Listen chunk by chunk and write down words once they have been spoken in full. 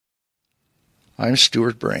I'm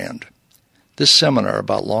Stuart Brand. This seminar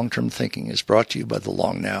about long-term thinking is brought to you by the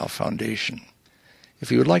Long Now Foundation.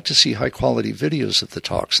 If you would like to see high-quality videos of the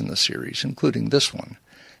talks in the series, including this one,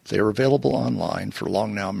 they are available online for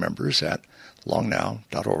Long Now members at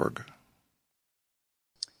longnow.org.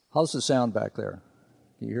 How's the sound back there?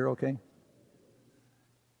 Can you hear okay?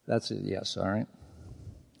 That's it, yes, all right.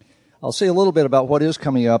 I'll say a little bit about what is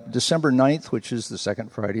coming up. December 9th, which is the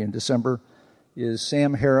second Friday in December, is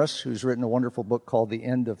Sam Harris, who's written a wonderful book called The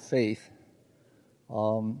End of Faith.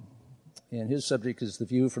 And his subject is the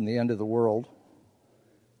view from the end of the world.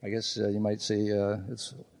 I guess you might say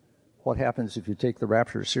it's what happens if you take the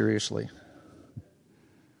rapture seriously.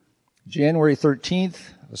 January 13th,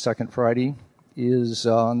 the second Friday, is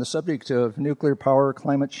on the subject of nuclear power,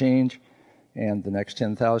 climate change, and the next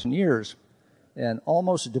 10,000 years. An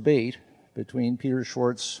almost debate between Peter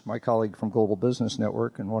Schwartz, my colleague from Global Business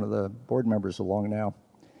Network and one of the board members of Long Now,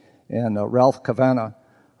 and Ralph Cavanagh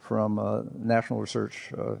from National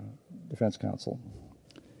Research Defense Council.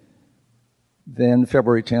 Then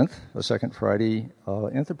February 10th, a second Friday,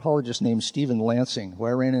 anthropologist named Stephen Lansing, who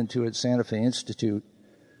I ran into at Santa Fe Institute,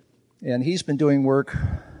 and he's been doing work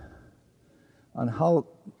on how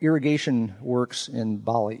irrigation works in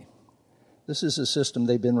Bali. This is a system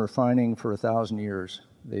they've been refining for 1,000 years.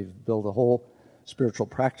 They've built a whole spiritual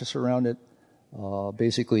practice around it.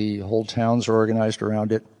 Basically, whole towns are organized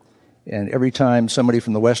around it. And every time somebody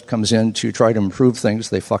from the West comes in to try to improve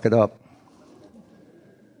things, they fuck it up.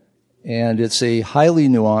 And it's a highly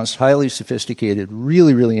nuanced, highly sophisticated,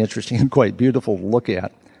 really, really interesting and quite beautiful to look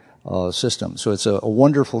at system. So it's a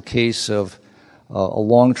wonderful case of a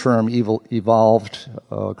long-term evolved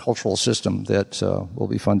cultural system that will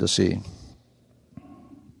be fun to see.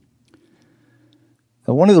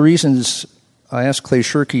 Now, one of the reasons I asked Clay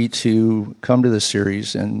Shirky to come to this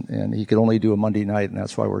series, and he could only do a Monday night, and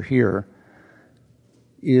that's why we're here,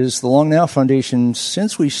 is the Long Now Foundation,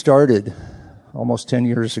 since we started almost 10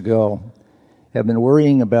 years ago, have been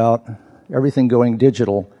worrying about everything going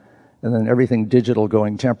digital and then everything digital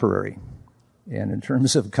going temporary. And in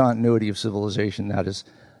terms of continuity of civilization, that is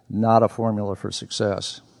not a formula for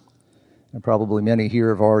success. And probably many here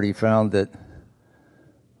have already found that,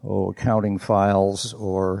 accounting files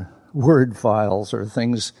or Word files or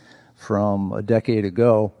things from a decade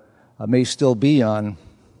ago may still be on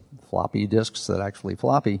floppy disks that actually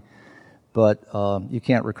floppy, but you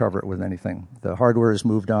can't recover it with anything. The hardware has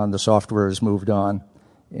moved on, the software has moved on,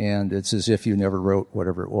 and it's as if you never wrote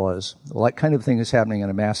whatever it was. Well, that kind of thing is happening on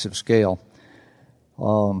a massive scale.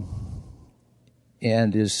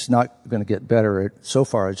 And is not going to get better. So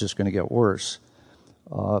far, it's just going to get worse.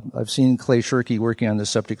 I've seen Clay Shirky working on this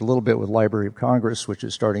subject a little bit with Library of Congress, which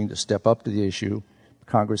is starting to step up to the issue.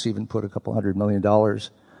 Congress even put $200 million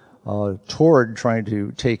toward trying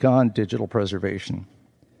to take on digital preservation.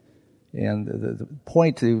 And the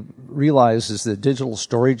point to realize is that digital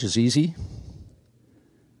storage is easy.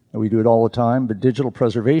 And we do it all the time, but digital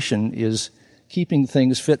preservation is keeping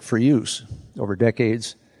things fit for use over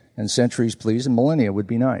decades and centuries, please, and millennia would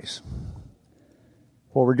be nice.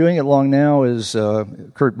 What we're doing at Long Now is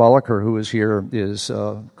Kurt Bolliker, who is here, is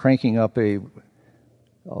cranking up a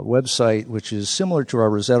website which is similar to our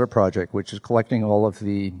Rosetta project, which is collecting all of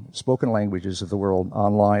the spoken languages of the world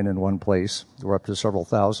online in one place. We're up to several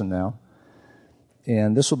thousand now.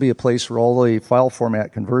 And this will be a place where all the file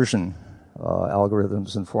format conversion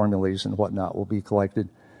algorithms and formulas and whatnot will be collected.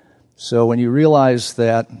 So when you realize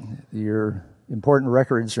that your important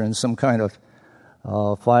records are in some kind of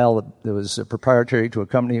file that was proprietary to a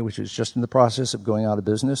company which is just in the process of going out of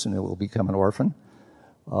business and it will become an orphan,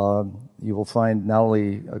 you will find not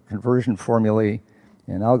only a conversion formulae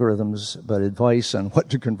and algorithms, but advice on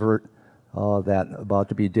what to convert that about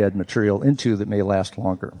to be dead material into that may last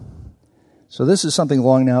longer. So this is something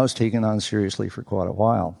Long Now has taken on seriously for quite a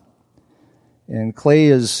while. And Clay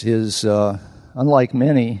is unlike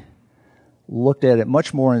many, looked at it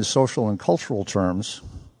much more in social and cultural terms,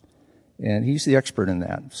 and he's the expert in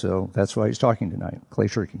that. So that's why he's talking tonight. Clay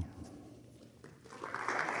Shirky.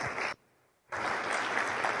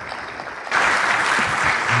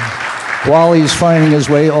 While he's finding his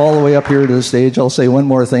way all the way up here to the stage, I'll say one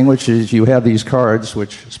more thing, which is you have these cards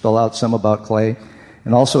which spell out some about Clay,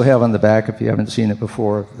 and also have on the back, if you haven't seen it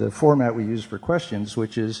before, the format we use for questions,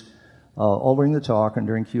 which is all during the talk and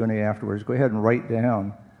during Q&A afterwards. Go ahead and write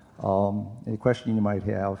down any question you might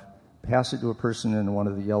have. Pass it to a person in one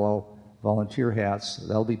of the yellow volunteer hats.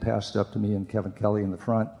 That'll be passed up to me and Kevin Kelly in the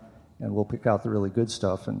front, and we'll pick out the really good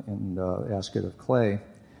stuff and ask it of Clay.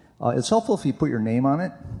 It's helpful if you put your name on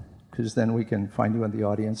it, because then we can find you in the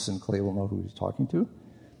audience and Clay will know who he's talking to.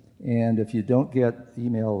 And if you don't get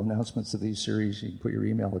email announcements of these series, you can put your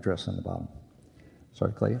email address on the bottom.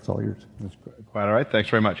 Sorry, Clay, it's all yours. That's quite all right. Thanks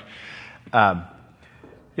very much.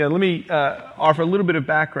 Let me offer a little bit of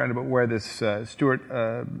background about where this, Stuart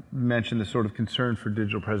mentioned the sort of concern for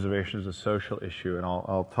digital preservation as a social issue, and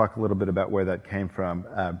I'll talk a little bit about where that came from.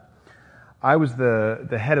 I was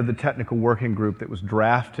the head of the technical working group that was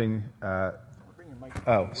drafting...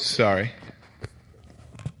 sorry.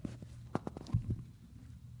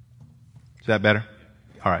 Is that better?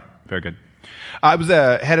 All right, very good. I was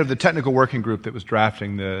the head of the technical working group that was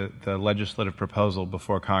drafting the legislative proposal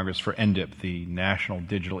before Congress for NDIP, the National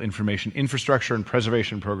Digital Information Infrastructure and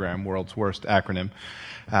Preservation Program, world's worst acronym.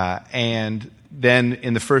 And then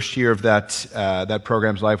in the first year of that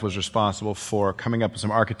program's life was responsible for coming up with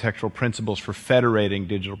some architectural principles for federating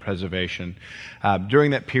digital preservation. During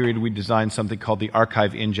that period, we designed something called the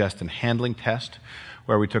Archive Ingest and Handling Test,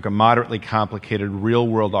 where we took a moderately complicated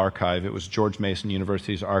real-world archive. It was George Mason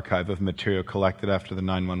University's archive of material collected after the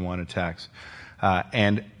 9/11 attacks,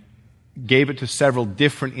 and gave it to several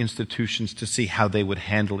different institutions to see how they would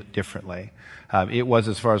handle it differently. It was,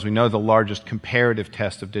 as far as we know, the largest comparative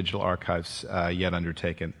test of digital archives yet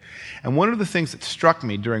undertaken. And one of the things that struck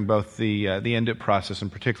me during both the NDIP process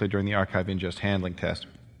and particularly during the Archive Ingest Handling Test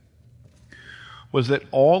was that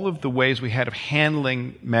all of the ways we had of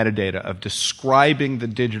handling metadata, of describing the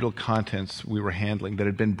digital contents we were handling that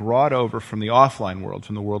had been brought over from the offline world,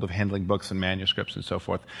 from the world of handling books and manuscripts and so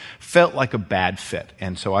forth, felt like a bad fit.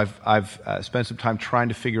 And so I've spent some time trying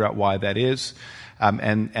to figure out why that is,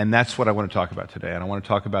 and that's what I want to talk about today. And I want to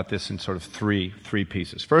talk about this in sort of three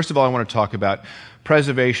pieces. First of all, I want to talk about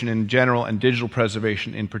preservation in general and digital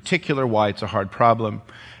preservation in particular, why it's a hard problem.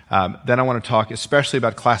 Then I want to talk especially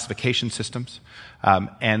about classification systems.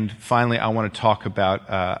 And finally, I want to talk about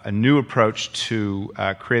a new approach to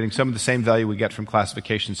creating some of the same value we get from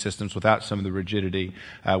classification systems without some of the rigidity,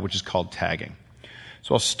 which is called tagging.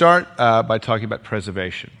 So I'll start by talking about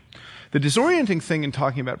preservation. The disorienting thing in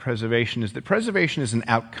talking about preservation is that preservation is an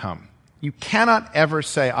outcome. You cannot ever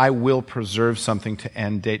say, I will preserve something to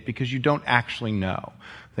end date, because you don't actually know.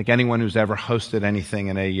 I think anyone who's ever hosted anything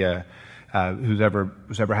in a who's ever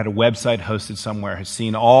had a website hosted somewhere has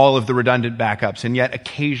seen all of the redundant backups, and yet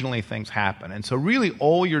occasionally things happen. And so really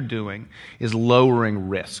all you're doing is lowering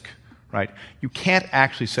risk, right? You can't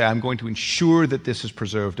actually say, I'm going to ensure that this is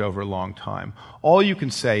preserved over a long time. All you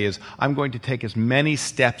can say is, I'm going to take as many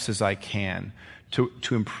steps as I can to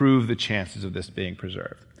improve the chances of this being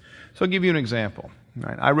preserved. So I'll give you an example.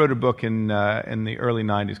 Right? I wrote a book in the early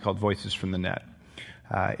 90s called Voices from the Net.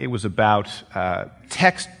 It was about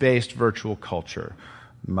text-based virtual culture,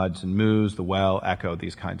 Muds and Moos, The Well, Echo,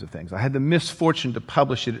 these kinds of things. I had the misfortune to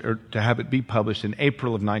publish it, or to have it be published in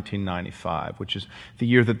April of 1995, which is the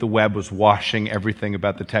year that the web was washing everything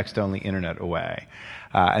about the text-only internet away.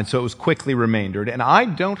 And so it was quickly remaindered. And I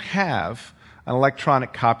don't have an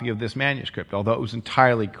electronic copy of this manuscript, although it was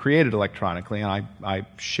entirely created electronically, and I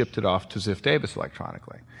shipped it off to Ziff Davis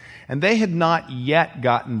electronically. And they had not yet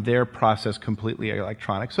gotten their process completely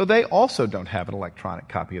electronic, so they also don't have an electronic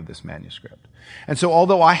copy of this manuscript. And so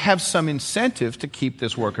although I have some incentive to keep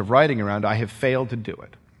this work of writing around, I have failed to do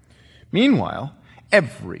it. Meanwhile,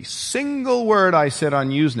 every single word I said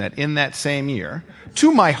on Usenet in that same year,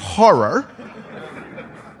 to my horror,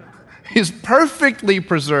 is perfectly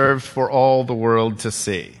preserved for all the world to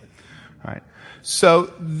see. Right?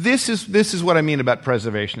 So this is what I mean about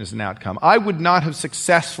preservation as an outcome. I would not have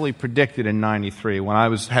successfully predicted in '93, when I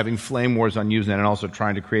was having flame wars on Usenet and also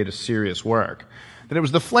trying to create a serious work, that it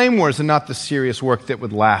was the flame wars and not the serious work that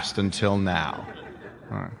would last until now.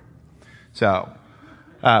 All right. So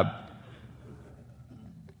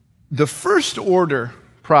the first order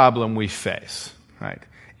problem we face, right,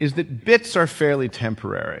 is that bits are fairly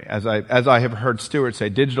temporary. As I have heard Stuart say,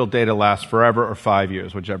 digital data lasts forever or 5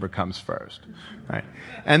 years, whichever comes first. Right?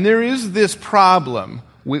 And there is this problem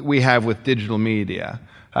we have with digital media,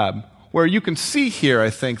 where you can see here, I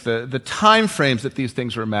think, the time frames that these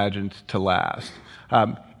things are imagined to last.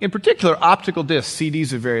 In particular, optical discs,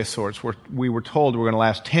 CDs of various sorts, we were told were going to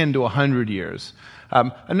last 10 to 100 years.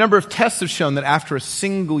 A number of tests have shown that after a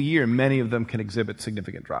single year, many of them can exhibit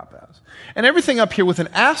significant dropouts. And everything up here with an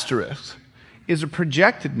asterisk is a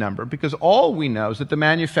projected number, because all we know is that the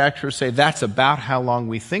manufacturers say that's about how long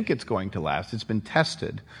we think it's going to last. It's been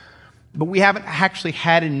tested. But we haven't actually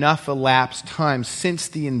had enough elapsed time since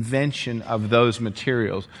the invention of those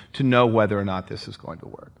materials to know whether or not this is going to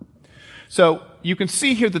work. So you can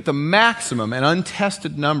see here that the maximum, an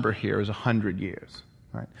untested number here, is 100 years.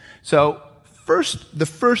 Right? So The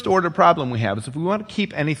first order problem we have is if we want to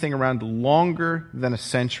keep anything around longer than a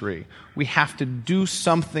century, we have to do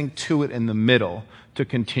something to it in the middle to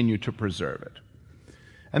continue to preserve it.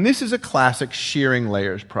 And this is a classic shearing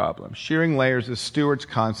layers problem. Shearing layers is Stewart's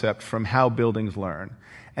concept from How Buildings Learn.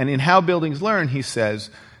 And in How Buildings Learn, he says,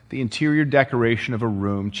 the interior decoration of a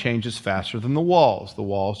room changes faster than the walls. The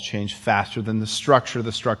walls change faster than the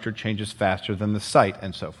structure changes faster than the site,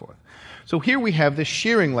 and so forth. So here we have this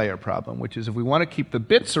shearing layer problem, which is if we want to keep the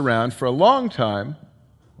bits around for a long time,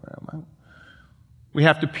 we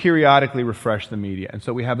have to periodically refresh the media. And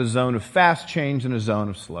so we have a zone of fast change and a zone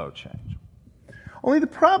of slow change. Only the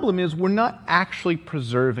problem is we're not actually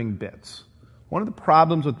preserving bits. One of the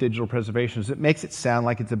problems with digital preservation is it makes it sound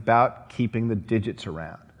like it's about keeping the digits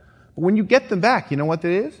around. But when you get them back, you know what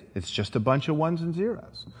that is? It's just a bunch of ones and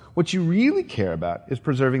zeros. What you really care about is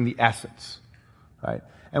preserving the essence, right?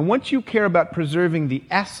 And once you care about preserving the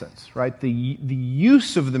essence, right, the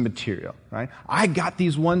use of the material, right? I got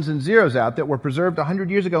these ones and zeros out that were preserved 100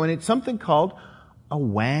 years ago, and it's something called a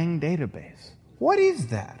Wang database. What is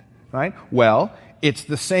that, right? Well, it's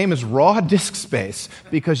the same as raw disk space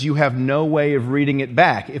because you have no way of reading it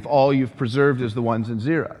back if all you've preserved is the ones and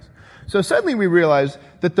zeros. So suddenly we realize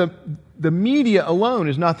that the media alone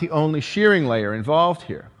is not the only shearing layer involved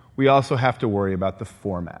here. We also have to worry about the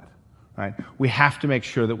format. Right? We have to make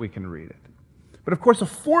sure that we can read it. But of course, a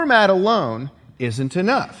format alone isn't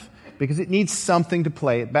enough because it needs something to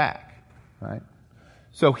play it back. Right?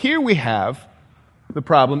 So here we have the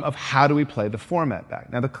problem of how do we play the format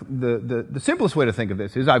back. Now, the simplest way to think of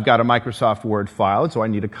this is I've got a Microsoft Word file, and so I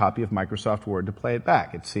need a copy of Microsoft Word to play it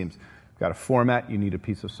back. It seems you've got a format, you need a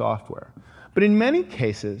piece of software. But in many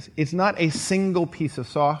cases, it's not a single piece of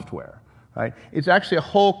software. Right? It's actually a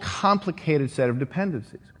whole complicated set of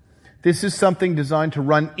dependencies. This is something designed to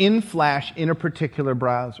run in Flash in a particular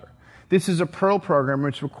browser. This is a Perl program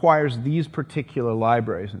which requires these particular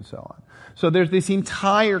libraries and so on. So there's this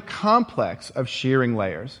entire complex of shearing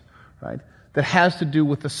layers, right, that has to do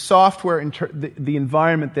with the software, the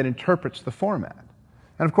environment that interprets the format.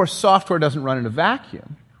 And of course, software doesn't run in a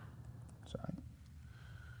vacuum.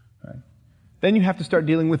 Then you have to start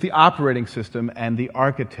dealing with the operating system and the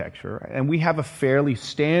architecture. And we have a fairly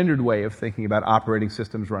standard way of thinking about operating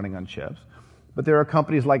systems running on chips. But there are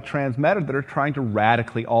companies like Transmeta that are trying to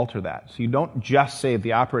radically alter that. So you don't just save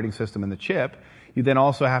the operating system and the chip. You then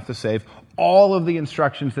also have to save all of the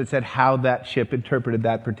instructions that said how that chip interpreted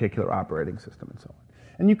that particular operating system and so on.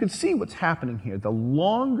 And you can see what's happening here. The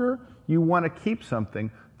longer you want to keep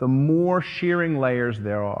something, the more shearing layers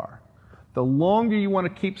there are. The longer you want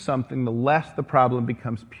to keep something, the less the problem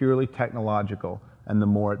becomes purely technological and the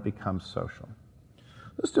more it becomes social.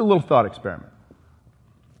 Let's do a little thought experiment.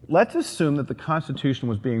 Let's assume that the Constitution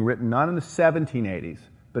was being written not in the 1780s,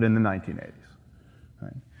 but in the 1980s.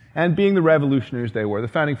 Right? And being the revolutionaries they were, the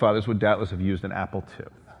Founding Fathers would doubtless have used an Apple II.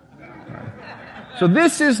 Right? So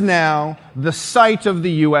this is now the site of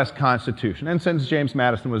the U.S. Constitution. And since James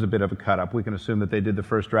Madison was a bit of a cut-up, we can assume that they did the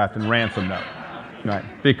first draft in ransom note. Right?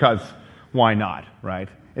 Because why not, right?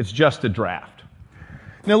 It's just a draft.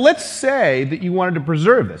 Now, let's say that you wanted to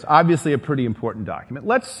preserve this. Obviously, a pretty important document.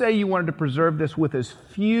 Let's say you wanted to preserve this with as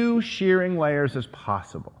few shearing layers as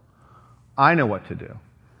possible. I know what to do.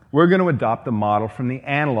 We're going to adopt the model from the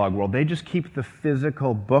analog world. They just keep the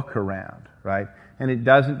physical book around, right? And it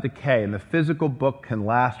doesn't decay, and the physical book can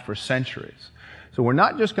last for centuries. So we're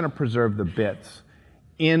not just going to preserve the bits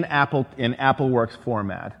in AppleWorks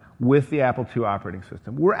format with the Apple II operating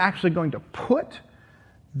system. We're actually going to put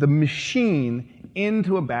the machine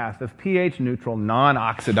into a bath of pH-neutral,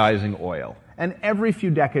 non-oxidizing oil. And every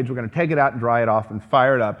few decades, we're going to take it out and dry it off and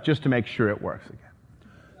fire it up just to make sure it works again.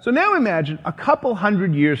 So now imagine a couple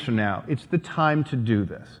hundred years from now, it's the time to do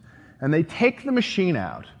this. And they take the machine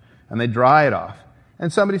out and they dry it off.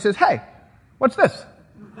 And somebody says, hey, what's this?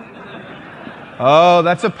 Oh,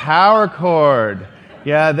 that's a power cord.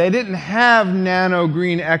 Yeah, they didn't have nano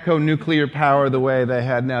green echo nuclear power the way they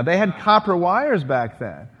had now. They had copper wires back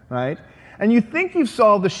then, right? And you think you've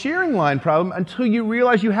solved the shearing line problem until you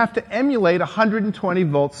realize you have to emulate 120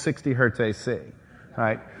 volts, 60 hertz AC,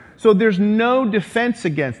 right? So there's no defense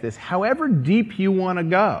against this. However deep you want to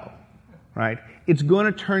go, right, it's going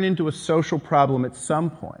to turn into a social problem at some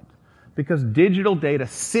point because digital data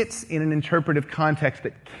sits in an interpretive context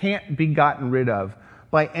that can't be gotten rid of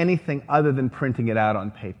by anything other than printing it out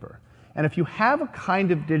on paper. And if you have a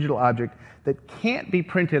kind of digital object that can't be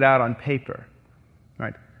printed out on paper,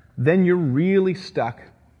 right, then you're really stuck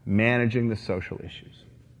managing the social issues.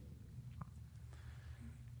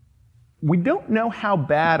 We don't know how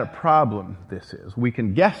bad a problem this is. We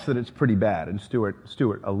can guess that it's pretty bad, and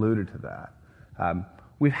Stewart alluded to that.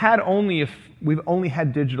 We've only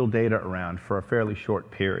had digital data around for a fairly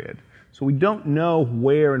short period, so we don't know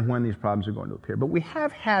where and when these problems are going to appear, but we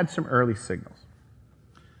have had some early signals.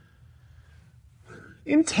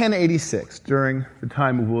 In 1086, during the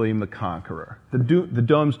time of William the Conqueror, the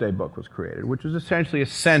Domesday Book was created, which was essentially a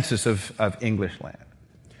census of English land.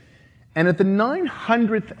 And at the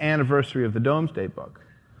 900th anniversary of the Domesday Book,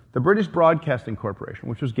 the British Broadcasting Corporation,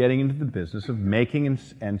 which was getting into the business of making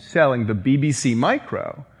and selling the BBC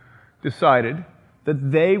Micro, decided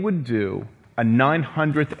that they would do a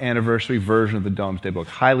 900th anniversary version of the Domesday Book,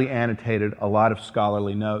 highly annotated, a lot of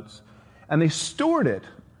scholarly notes, and they stored it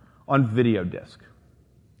on video disc.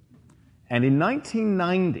 And in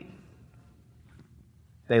 1990,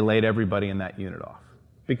 they laid everybody in that unit off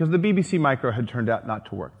because the BBC Micro had turned out not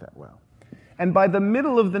to work that well. And by the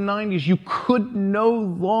middle of the 90s, you could no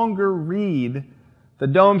longer read the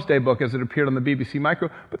Domesday Book as it appeared on the BBC Micro,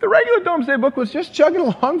 but the regular Domesday Book was just chugging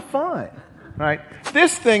along fine. Right?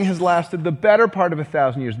 This thing has lasted the better part of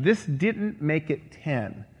 1,000 years. This didn't make it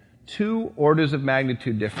 10. 2 orders of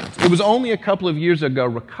magnitude difference. It was only a couple of years ago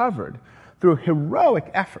recovered through heroic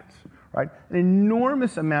efforts. Right? An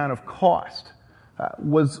enormous amount of cost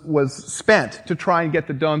was spent to try and get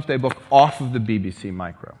the Domesday Book off of the BBC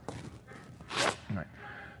Micro. Right.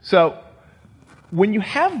 So when you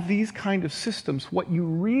have these kind of systems, what you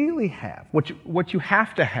really have, what you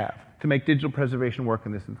have to make digital preservation work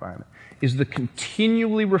in this environment, is the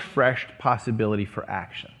continually refreshed possibility for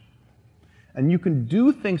action. And you can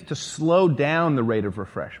do things to slow down the rate of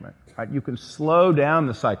refreshment. Right? You can slow down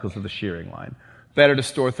the cycles of the shearing line. Better to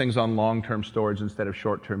store things on long-term storage instead of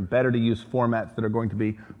short-term. Better to use formats that are going to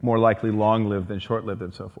be more likely long-lived than short-lived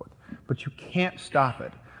and so forth. But you can't stop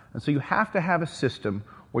it. And so you have to have a system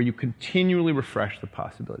where you continually refresh the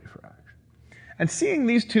possibility for action. And seeing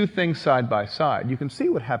these two things side by side, you can see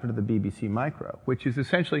what happened to the BBC Micro, which is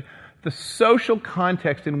essentially the social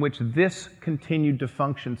context in which this continued to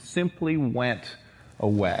function simply went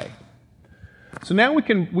away. So now we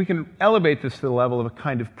can elevate this to the level of a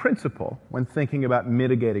kind of principle when thinking about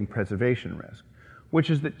mitigating preservation risk, which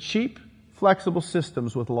is that cheap, flexible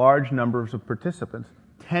systems with large numbers of participants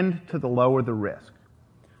tend to lower the risk.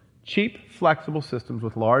 Cheap, flexible systems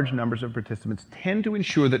with large numbers of participants tend to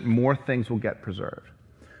ensure that more things will get preserved.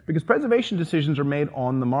 Because preservation decisions are made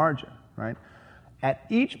on the margin, right? At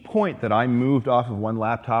each point that I moved off of one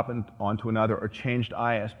laptop and onto another or changed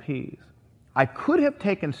ISPs, I could have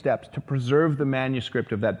taken steps to preserve the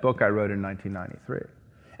manuscript of that book I wrote in 1993.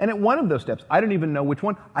 And at one of those steps, I don't even know which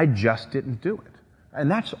one, I just didn't do it.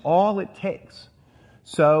 And that's all it takes.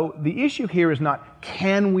 So the issue here is not,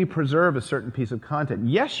 can we preserve a certain piece of content?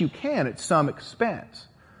 Yes, you can at some expense.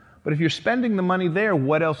 But if you're spending the money there,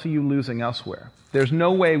 what else are you losing elsewhere? There's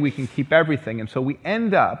no way we can keep everything, and so we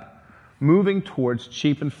end up moving towards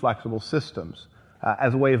cheap and flexible systems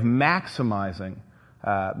as a way of maximizing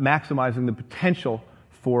the potential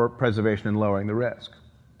for preservation and lowering the risk.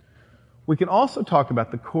 We can also talk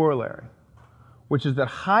about the corollary, which is that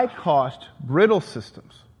high-cost, brittle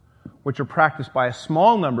systems, which are practiced by a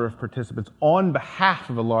small number of participants on behalf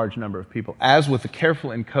of a large number of people, as with the careful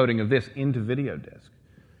encoding of this into video disk,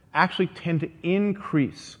 actually tend to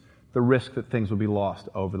increase the risk that things will be lost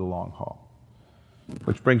over the long haul.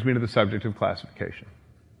 Which brings me to the subject of classification.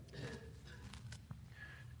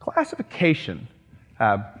 Classification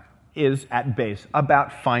is, at base,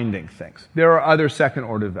 about finding things. There are other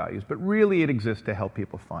second-order values, but really it exists to help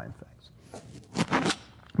people find things.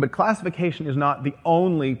 But classification is not the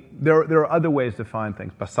only, there are other ways to find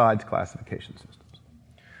things besides classification systems.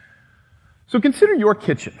 So consider your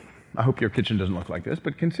kitchen. I hope your kitchen doesn't look like this,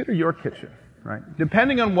 but consider your kitchen, right?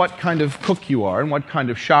 Depending on what kind of cook you are and what kind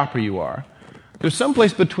of shopper you are, there's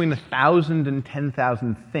someplace between 1,000 and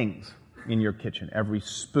 10,000 things in your kitchen. Every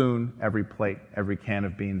spoon, every plate, every can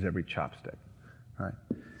of beans, every chopstick, right?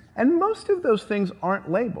 And most of those things aren't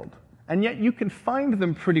labeled, and yet you can find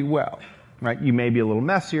them pretty well. Right? You may be a little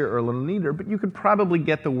messier or a little neater, but you could probably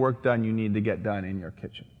get the work done you need to get done in your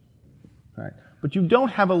kitchen. Right? But you don't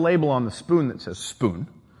have a label on the spoon that says spoon,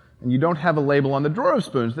 and you don't have a label on the drawer of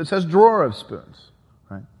spoons that says drawer of spoons.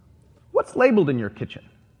 Right? What's labeled in your kitchen?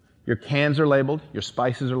 Your cans are labeled, your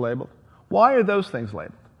spices are labeled. Why are those things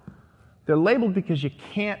labeled? They're labeled because you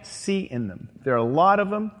can't see in them. There are a lot of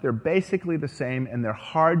them, they're basically the same, and they're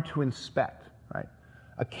hard to inspect. Right?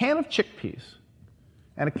 A can of chickpeas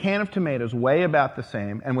and a can of tomatoes weigh about the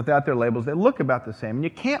same, and without their labels, they look about the same. And you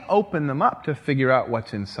can't open them up to figure out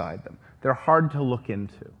what's inside them. They're hard to look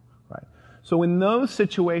into, right? So in those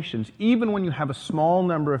situations, even when you have a small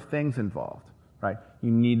number of things involved, right,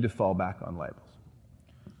 you need to fall back on labels.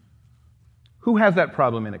 Who has that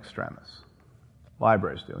problem in extremis?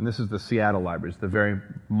 libraries do. And this is the Seattle Libraries, the very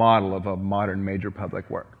model of a modern major public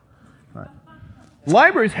work. Right?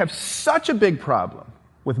 Libraries have such a big problem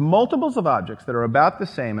with multiples of objects that are about the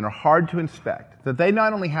same and are hard to inspect that they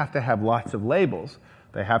not only have to have lots of labels,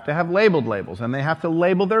 they have to have labeled labels, and they have to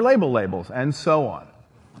label their label labels, and so on.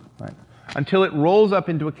 Right? Until it rolls up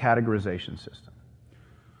into a categorization system.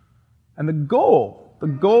 And the goal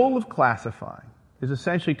of classifying is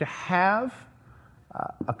essentially to have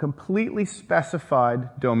a completely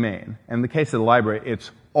specified domain. In the case of the library,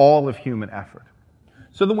 it's all of human effort.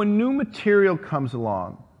 So that when new material comes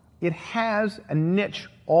along, it has a niche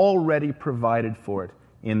already provided for it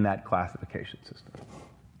in that classification system.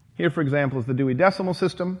 Here, for example, is the Dewey Decimal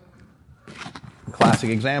System. A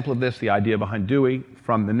classic example of this, the idea behind Dewey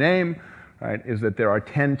from the name, right, is that there are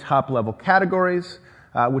 10 top-level categories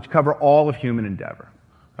which cover all of human endeavor.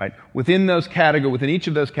 Right? Within each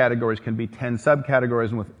of those categories can be 10 subcategories,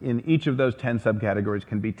 and within each of those 10 subcategories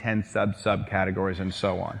can be 10 subcategories, and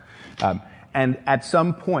so on. And at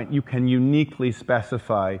some point, you can uniquely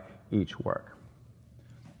specify each work.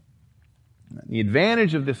 The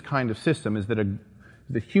advantage of this kind of system is that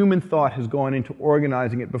the human thought has gone into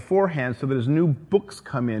organizing it beforehand so that as new books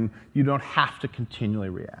come in, you don't have to continually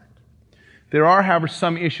react. There are, however,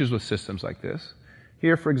 some issues with systems like this.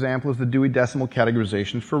 Here, for example, is the Dewey Decimal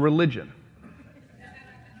Categorization for religion.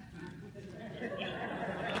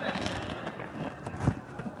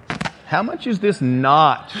 How much is this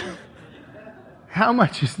not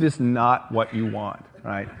what you want,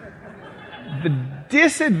 right? The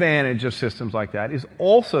disadvantage of systems like that is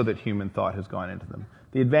also that human thought has gone into them.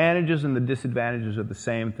 The advantages and the disadvantages are the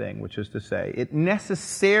same thing, which is to say, it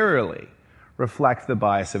necessarily reflects the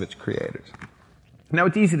bias of its creators. Now,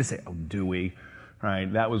 it's easy to say, oh, Dewey,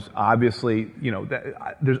 right? That was obviously,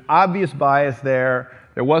 there's obvious bias there.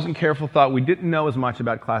 There wasn't careful thought. We didn't know as much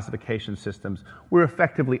about classification systems. We're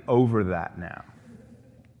effectively over that now.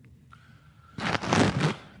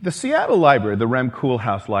 The Seattle Library, the Rem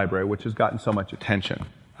Koolhaas Library, which has gotten so much attention,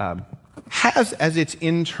 has as its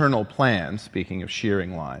internal plan, speaking of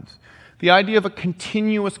shearing lines, the idea of a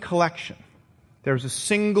continuous collection. There's a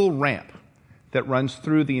single ramp that runs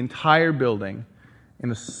through the entire building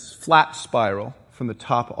in a flat spiral from the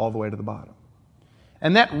top all the way to the bottom.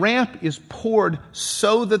 And that ramp is poured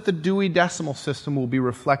so that the Dewey Decimal System will be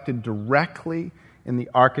reflected directly in the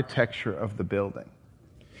architecture of the building.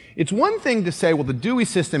 It's one thing to say, well, the Dewey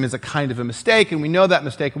system is a kind of a mistake, and we know that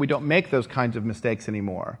mistake, and we don't make those kinds of mistakes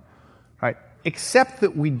anymore. Right? Except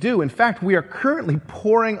that we do. In fact, we are currently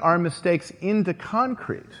pouring our mistakes into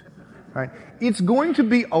concrete. Right? It's going to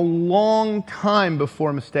be a long time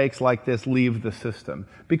before mistakes like this leave the system,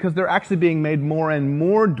 because they're actually being made more and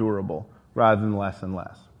more durable rather than less and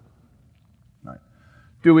less. Right?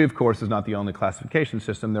 Dewey, of course, is not the only classification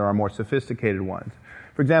system. There are more sophisticated ones.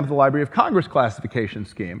 For example, the Library of Congress classification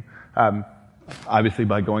scheme, obviously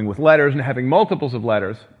by going with letters and having multiples of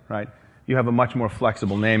letters, right, you have a much more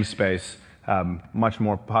flexible namespace, much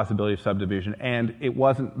more possibility of subdivision, and it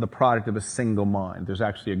wasn't the product of a single mind. There's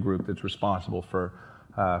actually a group that's responsible for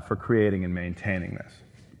creating and maintaining this.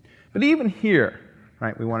 But even here,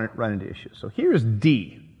 right, we want to run into issues. So here's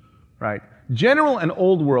D, right? General and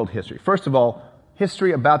Old World history. First of all,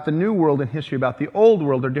 history about the New World and history about the Old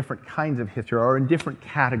World are different kinds of history, or in different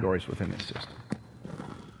categories within this system.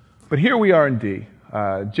 But here we are in D,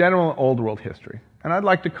 General and Old World history. And I'd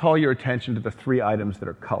like to call your attention to the three items that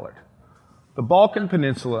are colored. The Balkan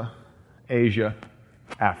Peninsula, Asia,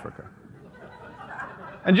 Africa.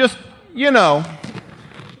 And just, to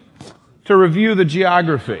review the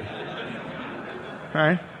geography.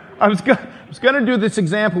 Right? I was going to do this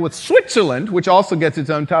example with Switzerland, which also gets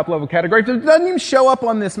its own top-level category, but it doesn't even show up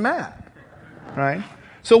on this map. Right?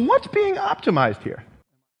 So what's being optimized here?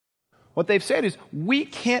 What they've said is, we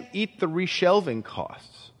can't eat the reshelving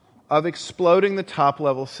costs of exploding the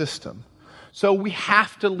top-level system. So we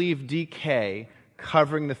have to leave DK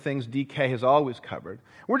covering the things DK has always covered.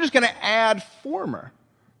 We're just going to add former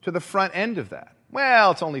to the front end of that.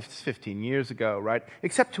 Well, it's only 15 years ago, right?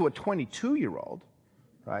 Except to a 22-year-old,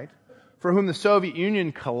 right, for whom the Soviet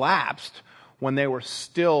Union collapsed when they were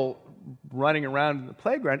still running around in the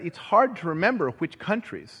playground. It's hard to remember which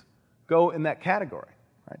countries go in that category,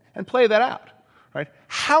 right? And play that out, right?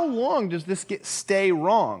 How long does this stay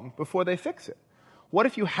wrong before they fix it? What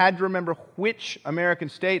if you had to remember which American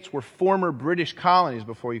states were former British colonies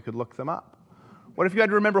before you could look them up? What if you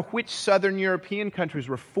had to remember which Southern European countries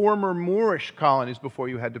were former Moorish colonies before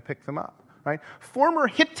you had to pick them up? Right? Former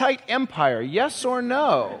Hittite Empire, yes or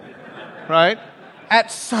no? Right? At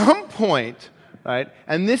some point, right,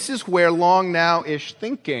 and this is where long now-ish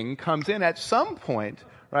thinking comes in, at some point,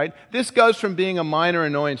 right? This goes from being a minor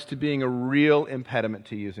annoyance to being a real impediment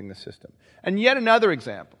to using the system. And yet another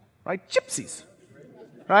example, right? Gypsies,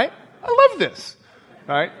 right? I love this,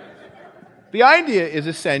 right? The idea is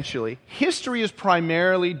essentially, history is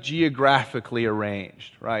primarily geographically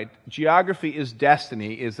arranged, right? Geography is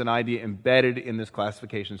destiny is an idea embedded in this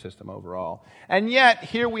classification system overall. And yet,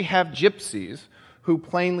 here we have gypsies who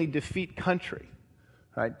plainly defeat country,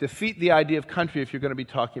 right? Defeat the idea of country if you're going to be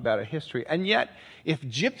talking about a history. And yet, if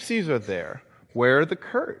gypsies are there, where are the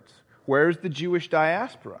Kurds? Where's the Jewish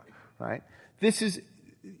diaspora, right? This is...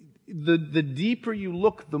 The deeper you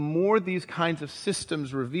look, the more these kinds of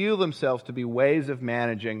systems reveal themselves to be ways of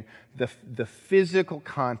managing the physical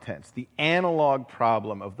contents, the analog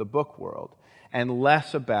problem of the book world, and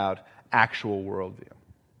less about actual worldview.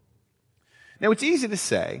 Now, it's easy to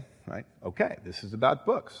say, right, okay, this is about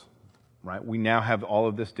books, right? We now have all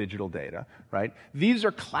of this digital data, right? These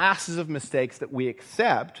are classes of mistakes that we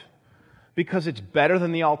accept because it's better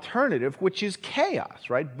than the alternative, which is chaos,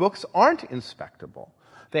 right? Books aren't inspectable.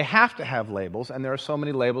 They have to have labels, and there are so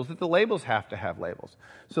many labels that the labels have to have labels.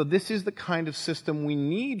 So this is the kind of system we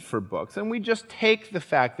need for books, and we just take the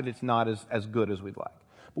fact that it's not as good as we'd like.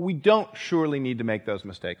 But we don't surely need to make those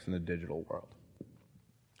mistakes in the digital world.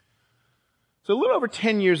 So a little over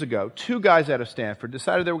 10 years ago, two guys out of Stanford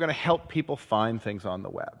decided they were going to help people find things on the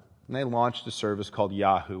web. And they launched a service called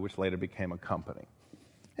Yahoo, which later became a company.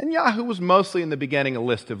 And Yahoo was mostly in the beginning a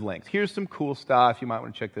list of links. Here's some cool stuff. You might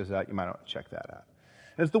want to check this out. You might want to check that out.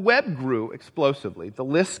 As the web grew explosively, the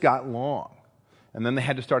lists got long. And then they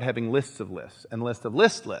had to start having lists of lists and lists of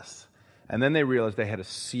lists. And then they realized they had a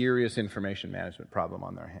serious information management problem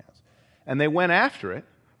on their hands. And they went after it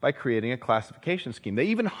by creating a classification scheme. They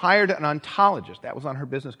even hired an ontologist. That was on her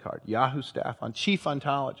business card. Yahoo staff on chief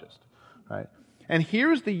ontologist. Right? And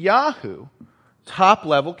here's the Yahoo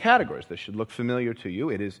top-level categories. This should look familiar to you.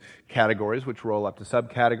 It is categories which roll up to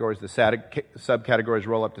subcategories. The subcategories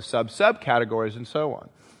roll up to sub-subcategories, and so on.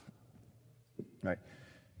 Right.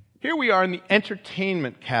 Here we are in the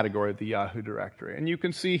entertainment category of the Yahoo directory. And you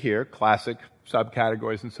can see here classic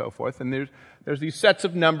subcategories and so forth. And there's these sets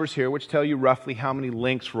of numbers here which tell you roughly how many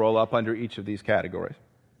links roll up under each of these categories.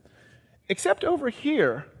 Except over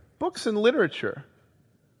here, books and literature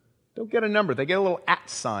don't get a number. They get a little @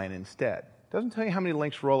 sign instead. It doesn't tell you how many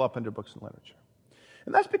links roll up under books and literature.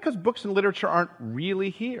 And that's because books and literature aren't really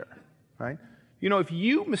here, right? You know, if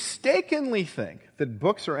you mistakenly think that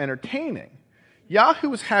books are entertaining,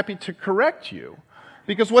 Yahoo is happy to correct you,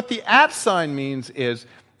 because what the @ sign means is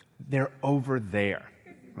they're over there,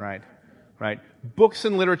 right? Right? Books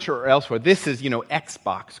and literature are elsewhere. This is,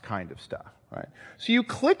 Xbox kind of stuff, right? So you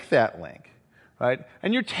click that link, right?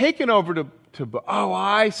 And you're taken over to oh,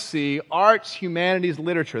 I see, arts, humanities,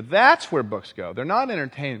 literature. That's where books go. They're not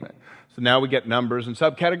entertainment. So now we get numbers and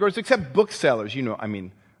subcategories, except booksellers.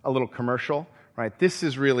 A little commercial, right? This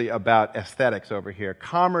is really about aesthetics over here.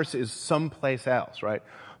 Commerce is someplace else, right?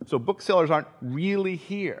 So booksellers aren't really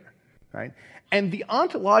here, right? And the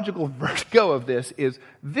ontological vertigo of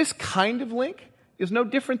this kind of link is no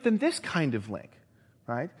different than this kind of link,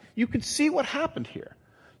 right? You can see what happened here.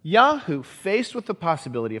 Yahoo, faced with the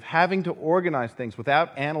possibility of having to organize things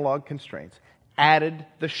without analog constraints, added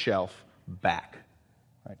the shelf back.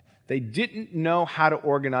 Right? They didn't know how to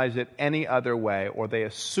organize it any other way, or they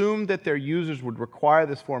assumed that their users would require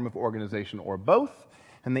this form of organization or both,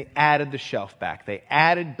 and they added the shelf back. They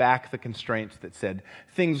added back the constraints that said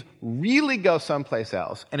things really go someplace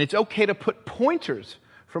else, and it's okay to put pointers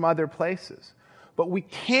from other places. But we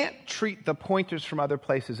can't treat the pointers from other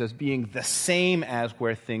places as being the same as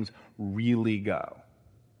where things really go.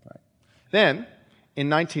 Right? Then, in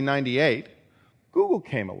 1998, Google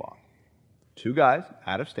came along. Two guys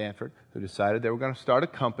out of Stanford who decided they were going to start a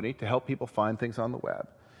company to help people find things on the web.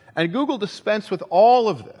 And Google dispensed with all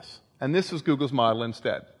of this. And this was Google's model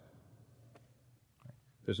instead.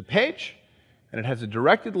 There's a page, and it has a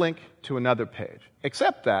directed link to another page.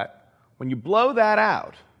 Except that, when you blow that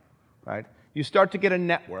out, right, you start to get a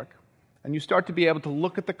network, and you start to be able to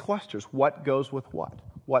look at the clusters. What goes with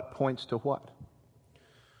what points to what.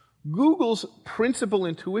 Google's principal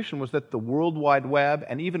intuition was that the World Wide Web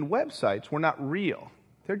and even websites were not real.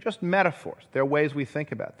 They're just metaphors. They're ways we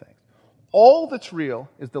think about things. All that's real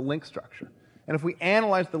is the link structure. And if we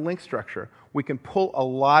analyze the link structure, we can pull a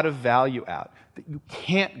lot of value out that you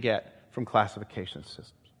can't get from classification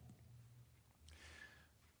systems.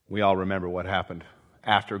 We all remember what happened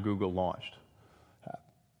after Google launched.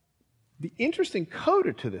 The interesting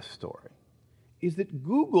coda to this story is that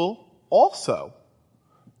Google also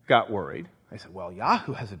got worried. They said, well,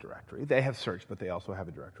 Yahoo has a directory. They have search, but they also have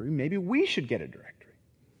a directory. Maybe we should get a directory.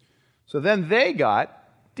 So then they got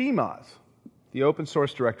DMOZ, the open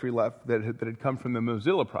source directory that had come from the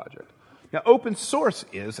Mozilla project. Now, open source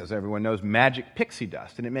is, as everyone knows, magic pixie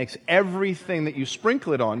dust, and it makes everything that you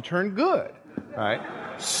sprinkle it on turn good, right?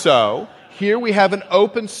 So, here we have an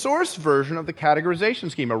open source version of the categorization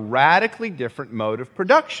scheme, a radically different mode of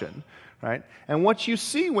production, right? And what you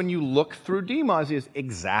see when you look through DMOZ is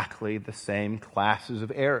exactly the same classes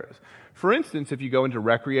of errors. For instance, if you go into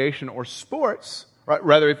recreation or sports, right,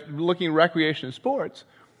 rather, if you're looking at recreation and sports,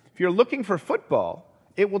 if you're looking for football,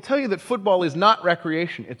 it will tell you that football is not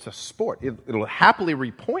recreation, it's a sport. It'll happily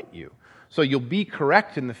repoint you, so you'll be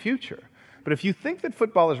correct in the future. But if you think that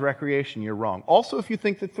football is recreation, you're wrong. Also, if you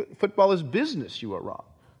think that football is business, you are wrong.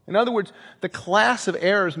 In other words, the class of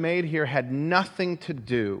errors made here had nothing to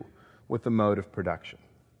do with the mode of production.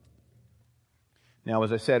 Now,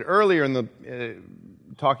 as I said earlier in the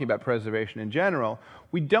talking about preservation in general,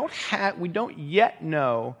 we don't yet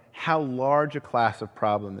know how large a class of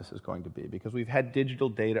problem this is going to be because we've had digital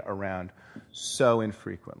data around so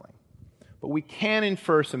infrequently. But we can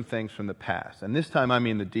infer some things from the past, and this time I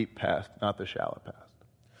mean the deep past, not the shallow past.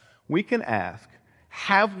 We can ask,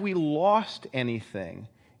 have we lost anything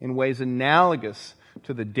in ways analogous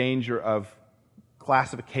to the danger of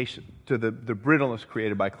classification, to the brittleness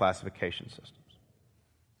created by classification systems?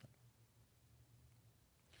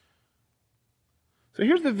 So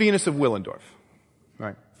here's the Venus of Willendorf,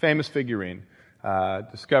 right? Famous figurine,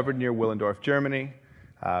 discovered near Willendorf, Germany.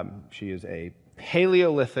 She is a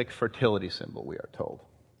Paleolithic fertility symbol, we are told.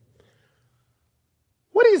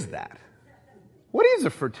 What is that? What is a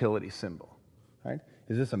fertility symbol? Right?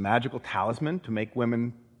 Is this a magical talisman to make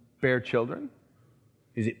women bear children?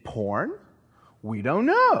 Is it porn? We don't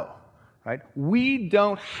know. Right? We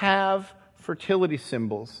don't have fertility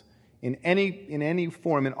symbols in any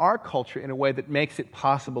form in our culture in a way that makes it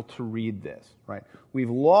possible to read this. Right? We've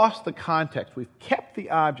lost the context. We've kept the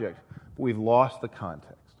object, but we've lost the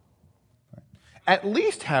context. Right? At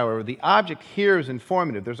least, however, the object here is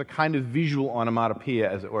informative. There's a kind of visual onomatopoeia,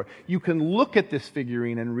 as it were. You can look at this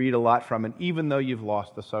figurine and read a lot from it, even though you've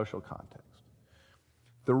lost the social context.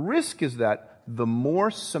 The risk is that the more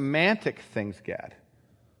semantic things get,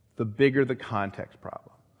 the bigger the context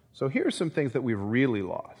problem. So here are some things that we've really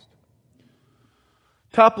lost.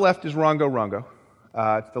 Top left is Rongo Rongo.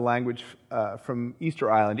 It's the language from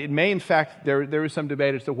Easter Island. It may, in fact, there is some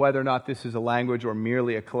debate as to whether or not this is a language or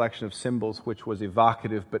merely a collection of symbols which was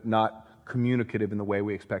evocative but not communicative in the way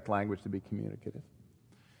we expect language to be communicative.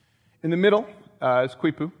 In the middle is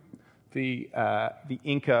Quipu, the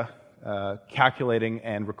Inca calculating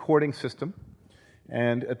and recording system.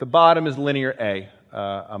 And at the bottom is Linear A,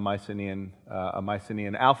 a Mycenaean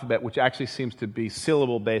alphabet, which actually seems to be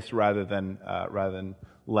syllable-based rather than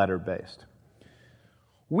letter-based.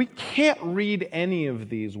 We can't read any of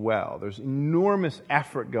these well. There's enormous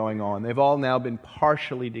effort going on. They've all now been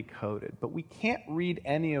partially decoded, but we can't read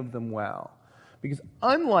any of them well because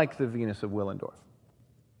unlike the Venus of Willendorf,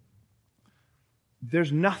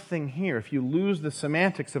 there's nothing here. If you lose the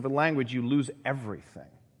semantics of a language, you lose everything.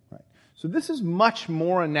 So this is much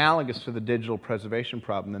more analogous to the digital preservation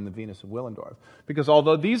problem than the Venus of Willendorf. Because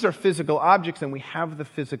although these are physical objects and we have the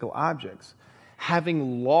physical objects,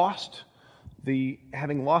 having lost the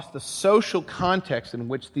social context in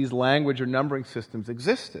which these language or numbering systems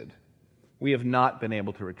existed, we have not been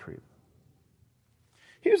able to retrieve them.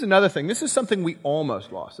 Here's another thing. This is something we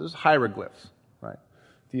almost lost. This is hieroglyphs, right?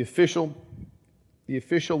 The official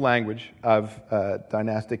language of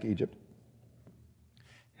dynastic Egypt.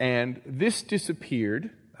 And this disappeared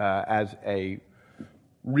as a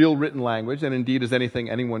real written language, and indeed as anything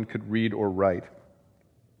anyone could read or write,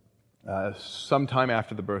 sometime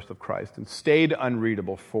after the birth of Christ, and stayed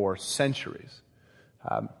unreadable for centuries,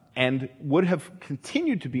 and would have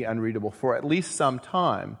continued to be unreadable for at least some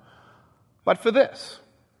time, but for this,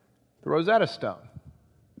 the Rosetta Stone.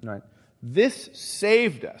 Right? This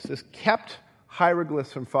saved us. This kept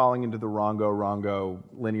hieroglyphs from falling into the Rongo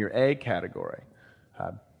Linear A category.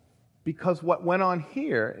 Because what went on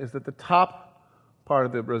here is that the top part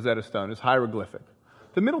of the Rosetta Stone is hieroglyphic.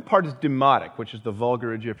 The middle part is Demotic, which is the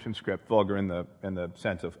vulgar Egyptian script, vulgar in the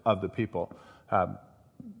sense of the people,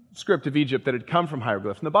 script of Egypt that had come from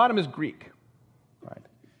hieroglyphs. And the bottom is Greek. Right?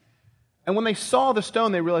 And when they saw the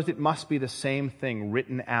stone, they realized it must be the same thing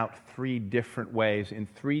written out 3 different ways in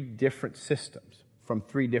 3 different systems from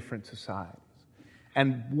 3 different societies.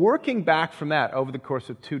 And working back from that over the course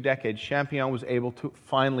of 2 decades, Champion was able to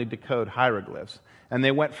finally decode hieroglyphs, and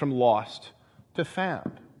they went from lost to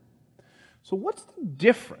found. So what's the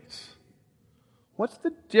difference? What's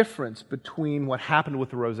the difference between what happened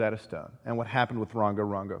with the Rosetta Stone and what happened with Rongo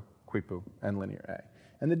Rongo, Quipu, and Linear A?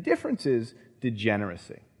 And the difference is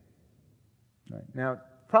degeneracy. Right. Now,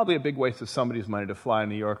 probably a big waste of somebody's money to fly a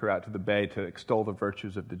New Yorker out to the Bay to extol the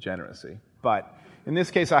virtues of degeneracy. But in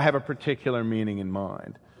this case, I have a particular meaning in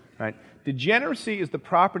mind. Right? Degeneracy is the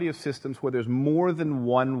property of systems where there's more than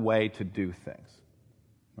one way to do things.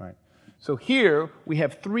 Right? So here, we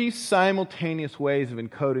have three simultaneous ways of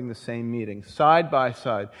encoding the same meaning, side by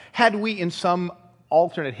side. Had we, in some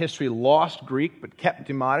alternate history, lost Greek but kept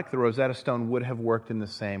Demotic, the Rosetta Stone would have worked in the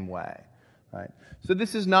same way. Right? So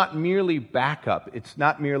this is not merely backup. It's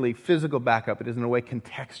not merely physical backup. It is, in a way,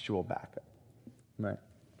 contextual backup. Right?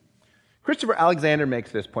 Christopher Alexander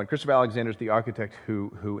makes this point. Christopher Alexander is the architect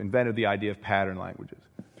who invented the idea of pattern languages.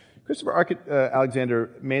 Christopher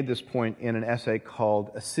Alexander made this point in an essay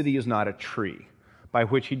called "A City is Not a Tree," by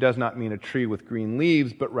which he does not mean a tree with green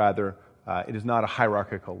leaves, but rather it is not a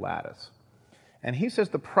hierarchical lattice. And he says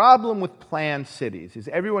the problem with planned cities is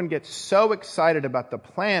everyone gets so excited about the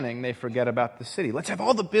planning, they forget about the city. Let's have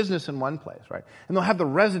all the business in one place, right? And they'll have the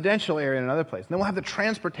residential area in another place. And then we'll have the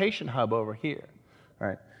transportation hub over here,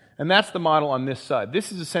 right? And that's the model on this side.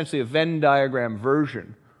 This is essentially a Venn diagram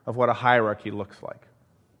version of what a hierarchy looks like,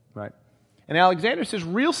 right? And Alexander says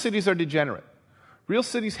real cities are degenerate. Real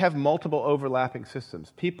cities have multiple overlapping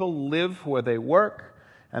systems. People live where they work,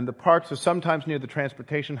 and the parks are sometimes near the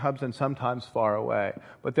transportation hubs and sometimes far away.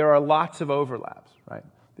 But there are lots of overlaps, right?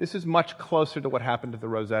 This is much closer to what happened to the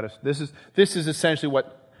Rosetta Stone. This is essentially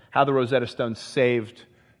how the Rosetta Stone saved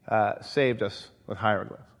us with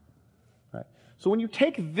hieroglyphs. So when you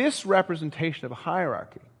take this representation of a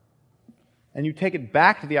hierarchy and you take it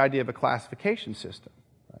back to the idea of a classification system,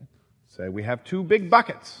 right? Say we have two big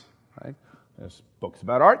buckets, right? There's books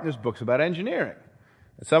about art and there's books about engineering.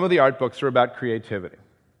 And some of the art books are about creativity.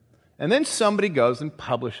 And then somebody goes and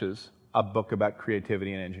publishes a book about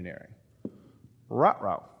creativity and engineering.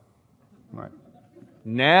 Ruh-roh. Right?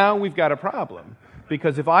 Now we've got a problem.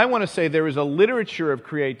 Because if I want to say there is a literature of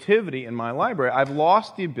creativity in my library, I've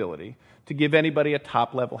lost the ability to give anybody a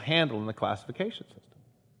top-level handle in the classification system.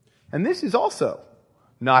 And this is also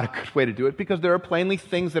not a good way to do it because there are plainly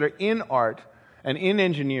things that are in art and in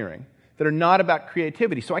engineering that are not about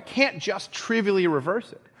creativity. So I can't just trivially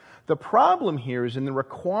reverse it. The problem here is in the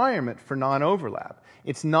requirement for non-overlap.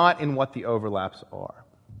 It's not in what the overlaps are.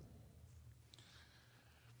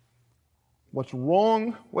 What's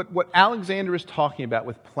wrong, what Alexander is talking about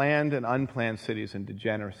with planned and unplanned cities and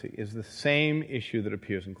degeneracy is the same issue that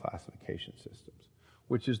appears in classification systems,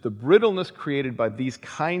 which is the brittleness created by these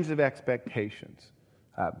kinds of expectations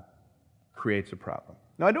creates a problem.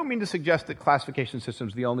 Now, I don't mean to suggest that classification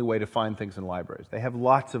systems are the only way to find things in libraries. They have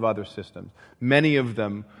lots of other systems, many of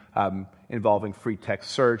them involving free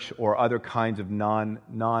text search or other kinds of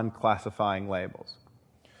non-classifying labels.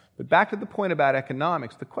 But back to the point about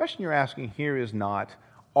economics, the question you're asking here is not,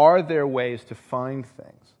 are there ways to find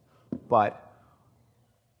things? But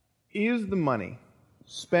is the money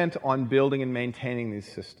spent on building and maintaining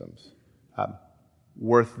these systems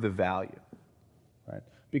worth the value? Right?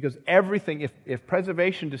 Because everything, if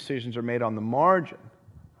preservation decisions are made on the margin,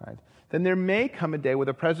 right, then there may come a day where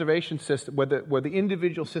the preservation system, where the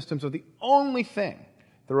individual systems are the only thing,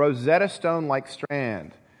 the Rosetta Stone-like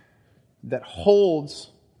strand, that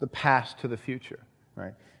holds the past to the future,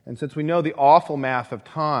 right? And since we know the awful math of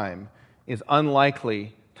time is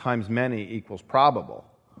unlikely times many equals probable,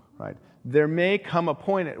 right? There may come a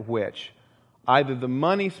point at which either the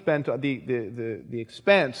money spent, the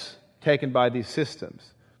expense taken by these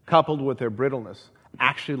systems, coupled with their brittleness,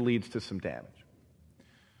 actually leads to some damage.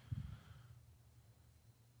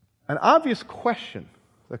 An obvious question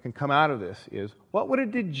that can come out of this is, what would a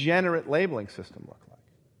degenerate labeling system look like?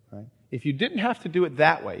 Right? If you didn't have to do it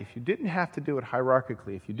that way, if you didn't have to do it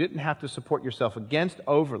hierarchically, if you didn't have to support yourself against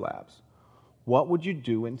overlaps, what would you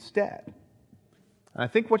do instead? And I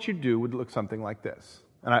think what you'd do would look something like this.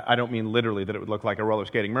 And I don't mean literally that it would look like a roller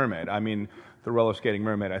skating mermaid. I mean the roller skating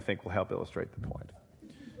mermaid, I think, will help illustrate the point.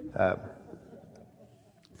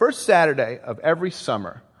 First Saturday of every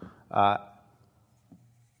summer,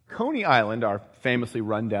 Coney Island, our famously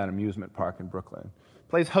run-down amusement park in Brooklyn,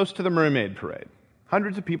 plays host to the Mermaid Parade.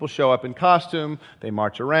 Hundreds of people show up in costume, they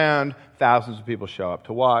march around, thousands of people show up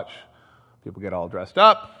to watch. People get all dressed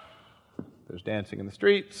up, there's dancing in the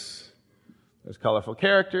streets, there's colorful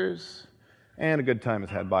characters, and a good time is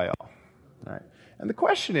had by all. All right. And the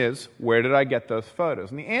question is, where did I get those photos?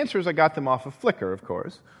 And the answer is I got them off of Flickr, of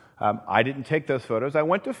course. I didn't take those photos. I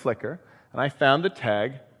went to Flickr, and I found the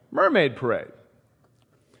tag Mermaid Parade.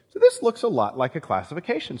 So this looks a lot like a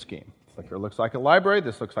classification scheme. Flickr looks like a library.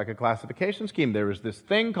 This looks like a classification scheme. There is this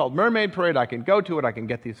thing called Mermaid Parade. I can go to it. I can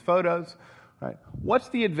get these photos. Right? What's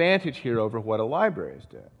the advantage here over what a library is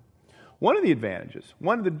doing? One of the advantages,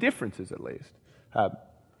 one of the differences at least,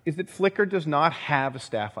 is that Flickr does not have a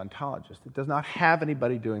staff ontologist. It does not have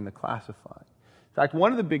anybody doing the classifying. In fact,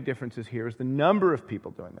 one of the big differences here is the number of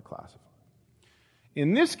people doing the classifying.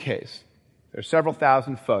 In this case, there are several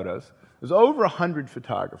thousand photos. There's over 100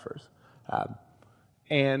 photographers.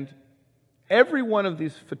 And every one of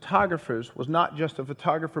these photographers was not just a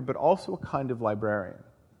photographer, but also a kind of librarian,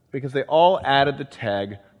 because they all added the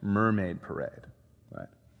tag Mermaid Parade. Right?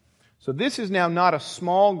 So this is now not a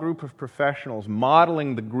small group of professionals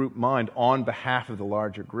modeling the group mind on behalf of the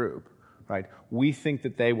larger group. Right? We think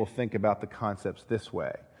that they will think about the concepts this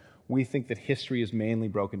way. We think that history is mainly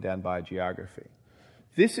broken down by geography.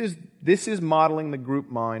 This is modeling the group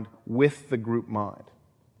mind with the group mind.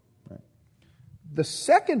 Right? The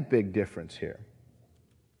second big difference here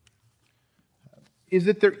is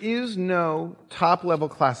that there is no top-level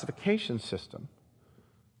classification system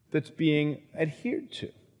that's being adhered to.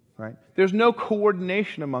 Right? There's no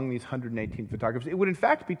coordination among these 118 photographers. It would, in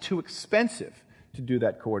fact, be too expensive to do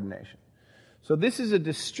that coordination. So this is a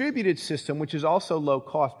distributed system, which is also low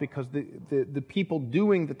cost because the people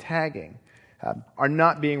doing the tagging are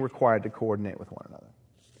not being required to coordinate with one another.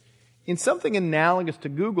 In something analogous to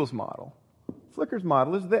Google's model, Flickr's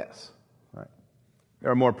model is this. Right?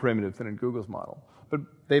 There are more primitives than in Google's model. But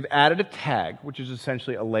they've added a tag, which is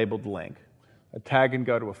essentially a labeled link. A tag can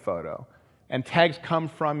go to a photo. And tags come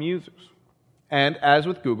from users. And as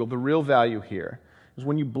with Google, the real value here is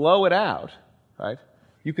when you blow it out, right,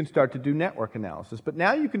 you can start to do network analysis. But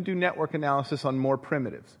now you can do network analysis on more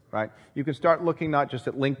primitives, right? You can start looking not just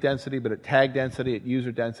at link density, but at tag density, at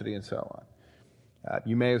user density, and so on.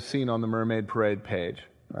 You may have seen on the Mermaid Parade page,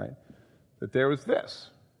 right, that there was this,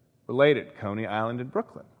 related, Coney Island and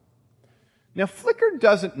Brooklyn. Now, Flickr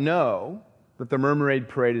doesn't know that the Mermaid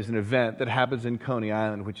Parade is an event that happens in Coney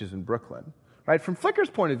Island, which is in Brooklyn. Right? From Flickr's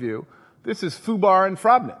point of view, this is Fubar and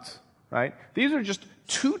Frobnitz. Right? These are just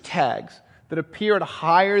two tags that appear at a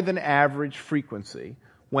higher than average frequency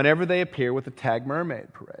whenever they appear with the tag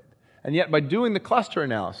Mermaid Parade. And yet, by doing the cluster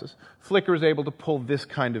analysis, Flickr is able to pull this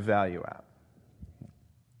kind of value out.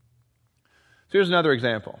 So here's another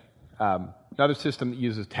example. Another system that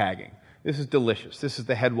uses tagging. This is Delicious. This is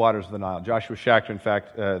the headwaters of the Nile. Joshua Schachter, in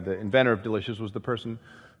fact, the inventor of Delicious, was the person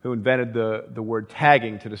who invented the word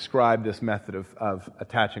tagging to describe this method of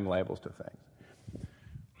attaching labels to things.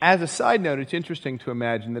 As a side note, it's interesting to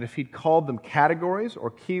imagine that if he'd called them categories or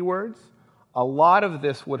keywords, a lot of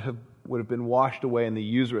this would have been washed away in the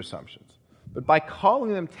user assumptions. But by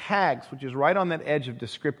calling them tags, which is right on that edge of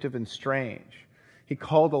descriptive and strange, he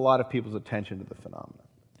called a lot of people's attention to the phenomenon.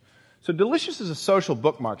 So Delicious is a social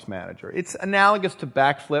bookmarks manager. It's analogous to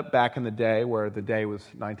Backflip back in the day, where the day was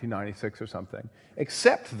 1996 or something,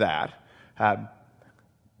 except that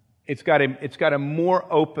it's got a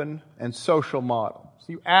more open and social model.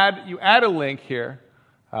 So you add a link here.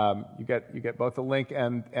 You get both a link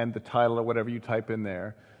and the title or whatever you type in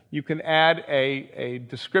there. You can add a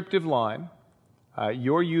descriptive line.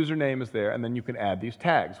 Your username is there, and then you can add these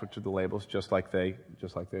tags, which are the labels, just like they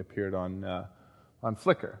appeared on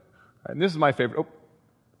Flickr. And this is my favorite.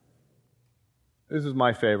 This is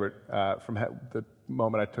my favorite from the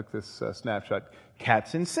moment I took this snapshot.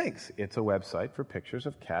 Cats in Sinks. It's a website for pictures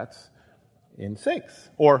of cats in sinks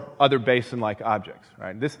or other basin-like objects.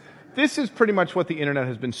 Right. This is pretty much what the internet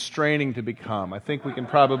has been straining to become. I think we can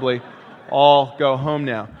probably all go home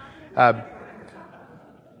now.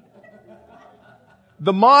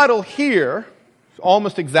 The model here is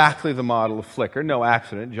almost exactly the model of Flickr. No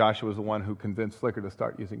accident. Joshua was the one who convinced Flickr to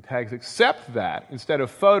start using tags, except that instead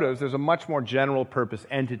of photos, there's a much more general purpose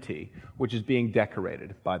entity which is being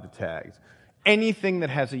decorated by the tags. Anything that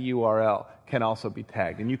has a URL can also be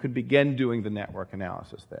tagged, and you could begin doing the network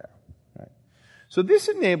analysis there. Right? So this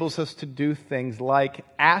enables us to do things like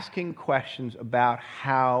asking questions about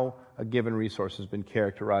how a given resource has been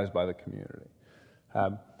characterized by the community.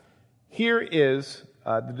 Here is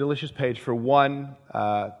the Delicious page for one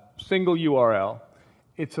single URL.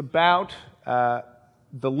 It's about the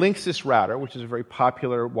Linksys router, which is a very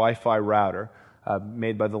popular Wi-Fi router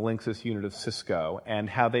made by the Linksys unit of Cisco, and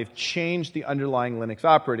how they've changed the underlying Linux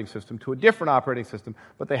operating system to a different operating system,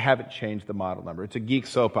 but they haven't changed the model number. It's a geek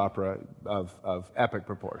soap opera of epic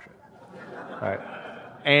proportion. Right?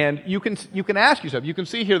 And you can ask yourself, you can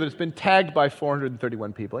see here that it's been tagged by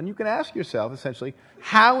 431 people, and you can ask yourself, essentially,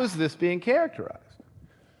 how is this being characterized?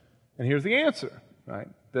 And here's the answer, right?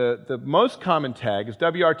 The most common tag is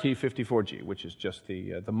WRT54G, which is just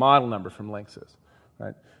the model number from Linksys,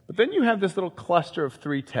 right? But then you have this little cluster of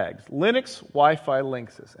three tags, Linux, Wi-Fi,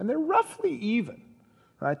 Linksys, and they're roughly even,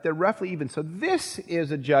 right? They're roughly even. So this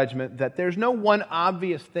is a judgment that there's no one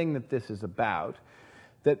obvious thing that this is about,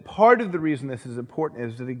 that part of the reason this is important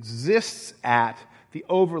is it exists at the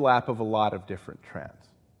overlap of a lot of different trends,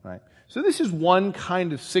 right? So this is one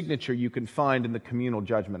kind of signature you can find in the communal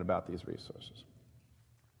judgment about these resources.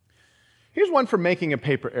 Here's one for making a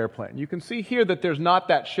paper airplane. You can see here that there's not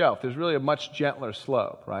that shelf. There's really a much gentler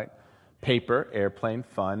slope, right? Paper, airplane,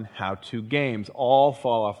 fun, how-to, games all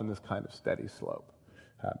fall off in this kind of steady slope.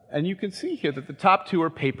 And you can see here that the top two are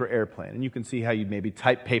paper airplane, and you can see how you'd maybe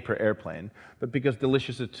type paper airplane, but because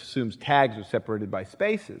Delicious assumes tags are separated by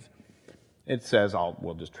spaces, it says,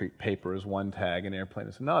 we'll just treat paper as one tag and airplane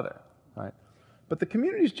as another, right? But the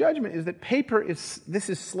community's judgment is that this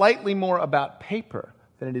is slightly more about paper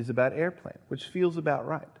than it is about airplane, which feels about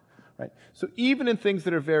right? So even in things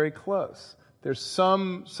that are very close, there's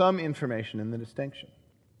some information in the distinction.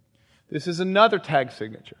 This is another tag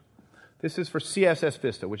signature. This is for CSS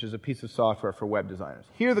Vista, which is a piece of software for web designers.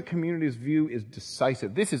 Here the community's view is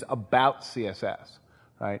decisive. This is about CSS,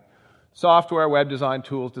 right? Software, web design,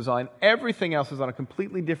 tools, design, everything else is on a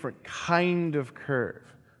completely different kind of curve,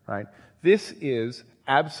 right? This is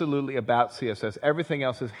absolutely about CSS. Everything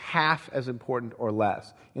else is half as important or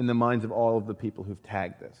less in the minds of all of the people who've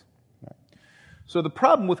tagged this. Right? So the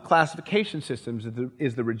problem with classification systems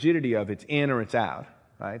is the rigidity of it's in or it's out,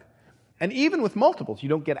 right? And even with multiples, you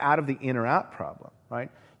don't get out of the in or out problem,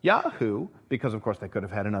 right? Yahoo, because of course they could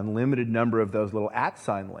have had an unlimited number of those little @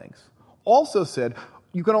 links, also said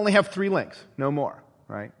you can only have 3 links, no more,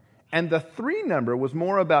 right? And the 3 number was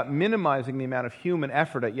more about minimizing the amount of human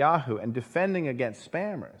effort at Yahoo and defending against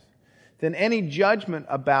spammers than any judgment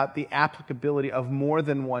about the applicability of more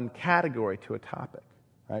than one category to a topic,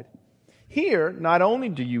 right? Here, not only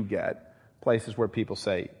do you get places where people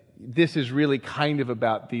say, this is really kind of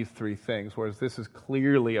about these 3 things, whereas this is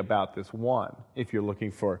clearly about this one, if you're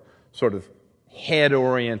looking for sort of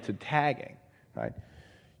head-oriented tagging, right?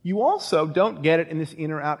 You also don't get it in this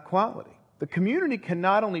in or out quality. The community can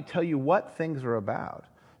not only tell you what things are about,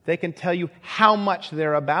 they can tell you how much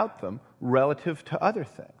they're about them relative to other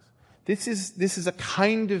things. This is a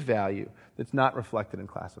kind of value that's not reflected in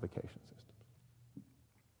classification systems.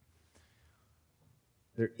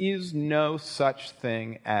 There is no such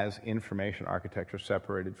thing as information architecture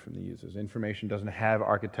separated from the users. Information doesn't have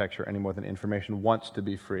architecture any more than information wants to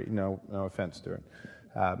be free. No offense to it.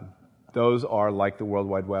 Those are, like the World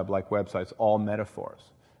Wide Web, like websites, all metaphors.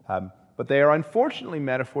 But they are unfortunately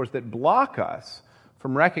metaphors that block us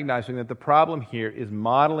from recognizing that the problem here is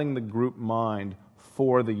modeling the group mind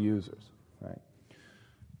for the users. Right?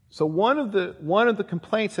 So one of the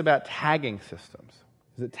complaints about tagging systems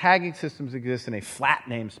is that tagging systems exist in a flat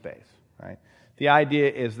namespace. Right? The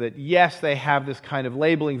idea is that, yes, they have this kind of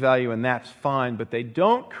labeling value, and that's fine, but they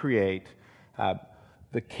don't create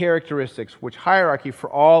the characteristics which hierarchy,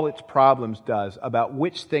 for all its problems, does about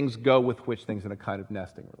which things go with which things in a kind of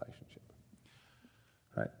nesting relationship.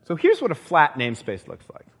 Right. So here's what a flat namespace looks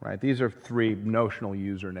like. Right. These are 3 notional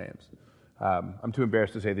usernames. I'm too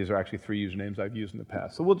embarrassed to say these are actually 3 usernames I've used in the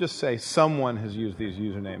past. So we'll just say someone has used these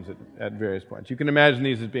usernames at various points. You can imagine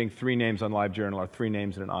these as being 3 names on LiveJournal or 3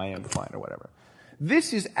 names in an IM client or whatever.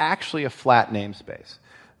 This is actually a flat namespace.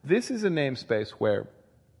 This is a namespace where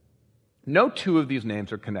no 2 of these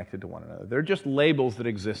names are connected to one another. They're just labels that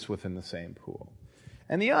exist within the same pool.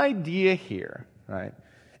 And the idea here, right,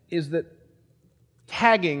 is that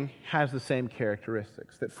tagging has the same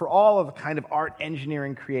characteristics, that for all of the kind of art,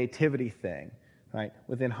 engineering, creativity thing, right,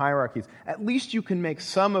 within hierarchies, at least you can make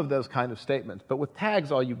some of those kind of statements. But with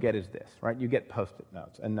tags, all you get is this, right? You get post-it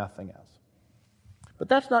notes and nothing else. But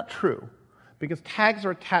that's not true, because tags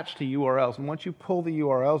are attached to URLs, and once you pull the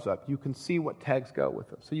URLs up, you can see what tags go with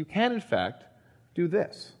them. So you can, in fact, do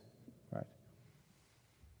this, right?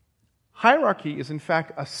 Hierarchy is, in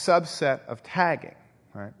fact, a subset of tagging,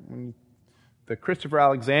 right? The Christopher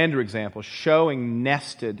Alexander example showing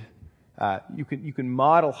nested, you can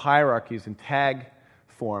model hierarchies in tag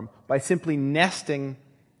form by simply nesting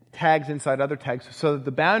tags inside other tags so that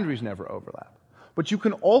the boundaries never overlap. But you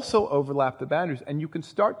can also overlap the boundaries, and you can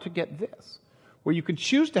start to get this, where you can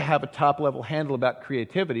choose to have a top-level handle about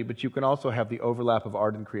creativity, but you can also have the overlap of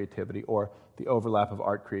art and creativity, or the overlap of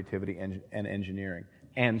art, creativity, and engineering,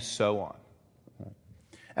 and so on.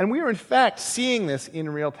 And we are, in fact, seeing this in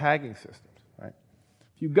real tagging systems.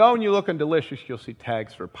 If you go and you look on Delicious, you'll see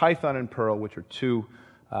tags for Python and Perl, which are 2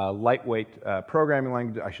 lightweight programming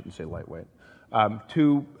languages. I shouldn't say lightweight.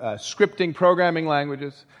 2 scripting programming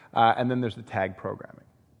languages, and then there's the tag programming.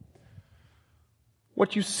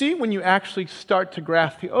 What you see when you actually start to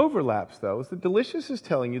graph the overlaps, though, is that Delicious is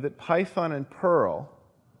telling you that Python and Perl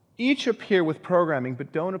each appear with programming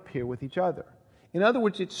but don't appear with each other. In other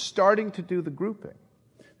words, it's starting to do the grouping.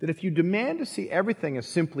 That if you demand to see everything as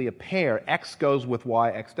simply a pair, X goes with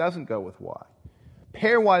Y, X doesn't go with Y.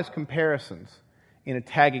 Pairwise comparisons in a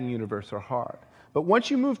tagging universe are hard. But once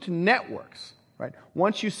you move to networks, right,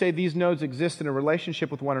 once you say these nodes exist in a relationship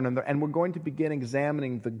with one another and we're going to begin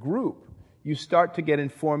examining the group, you start to get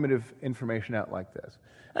informative information out like this.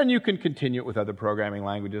 And you can continue it with other programming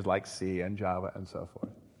languages like C and Java and so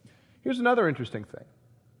forth. Here's another interesting thing.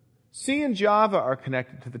 C and Java are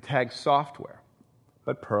connected to the tag software,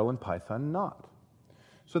 but Perl and Python not.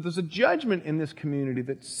 So there's a judgment in this community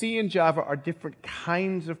that C and Java are different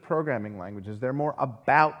kinds of programming languages. They're more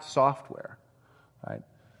about software, right?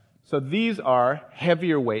 So these are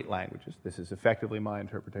heavier weight languages. This is effectively my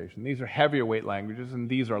interpretation. These are heavier weight languages, and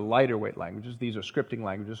these are lighter weight languages. These are scripting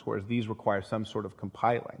languages, whereas these require some sort of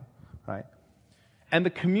compiling, right? And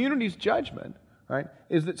the community's judgment, right,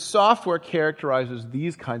 is that software characterizes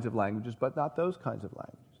these kinds of languages, but not those kinds of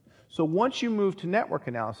languages. So once you move to network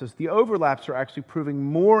analysis, the overlaps are actually proving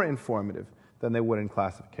more informative than they would in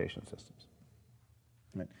classification systems.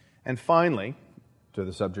 Right? And finally, to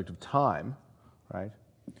the subject of time, right?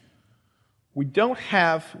 We don't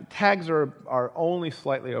have, tags are only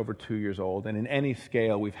slightly over 2 years old, and in any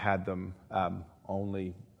scale we've had them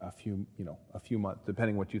only a few months,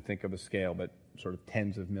 depending what you think of a scale, but sort of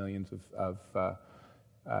tens of millions of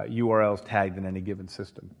URLs tagged in any given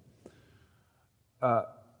system.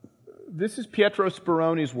 This is Pietro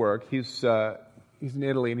Speroni's work. He's in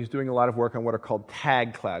Italy, and he's doing a lot of work on what are called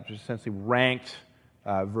tag clouds, which is essentially ranked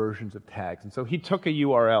versions of tags. And so he took a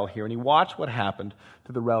URL here, and he watched what happened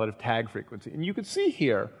to the relative tag frequency. And you can see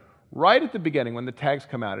here, right at the beginning, when the tags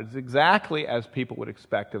come out, it's exactly as people would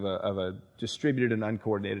expect of a distributed and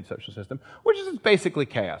uncoordinated social system, which is basically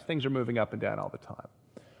chaos. Things are moving up and down all the time.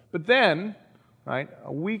 But then, right,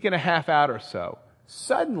 a week and a half out or so,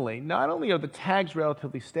 suddenly, not only are the tags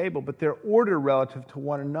relatively stable, but their order relative to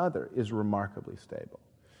one another is remarkably stable.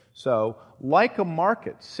 So, like a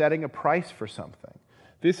market setting a price for something,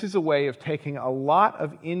 this is a way of taking a lot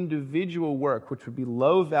of individual work, which would be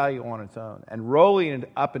low value on its own, and rolling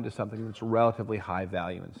it up into something that's relatively high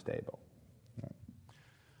value and stable.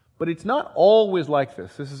 But it's not always like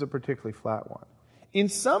this. This is a particularly flat one. In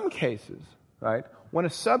some cases, right, when a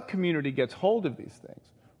sub-community gets hold of these things,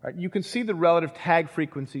 right, you can see the relative tag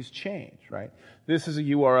frequencies change, right? This is a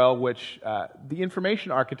URL which the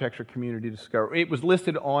information architecture community discovered. It was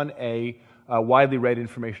listed on a widely read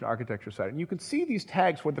information architecture site. And you can see these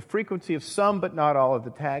tags where the frequency of some but not all of the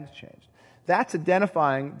tags changed. That's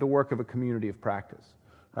identifying the work of a community of practice,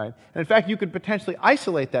 right? And in fact, you could potentially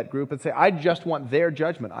isolate that group and say, I just want their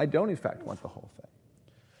judgment. I don't, in fact, want the whole thing.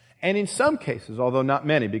 And in some cases, although not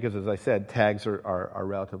many, because as I said, tags are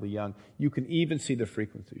relatively young, you can even see the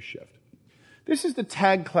frequency shift. This is the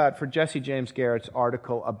tag cloud for Jesse James Garrett's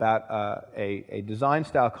article about a design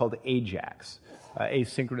style called AJAX,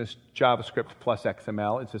 asynchronous JavaScript plus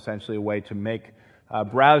XML. It's essentially a way to make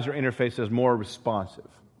browser interfaces more responsive,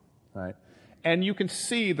 right? And you can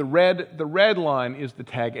see the red line is the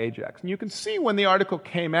tag AJAX. And you can see when the article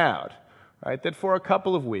came out, right, that for a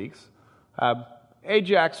couple of weeks,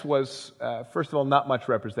 AJAX was, first of all, not much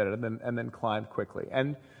represented and then climbed quickly.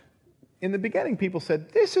 And in the beginning, people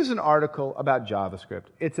said, this is an article about JavaScript.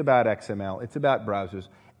 It's about XML. It's about browsers.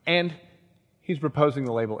 And he's proposing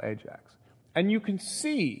the label AJAX. And you can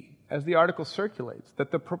see, as the article circulates,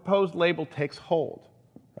 that the proposed label takes hold,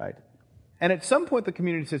 right? And at some point, the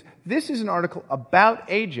community says, this is an article about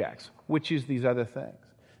AJAX, which is these other things.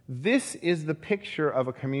 This is the picture of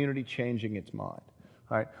a community changing its mind,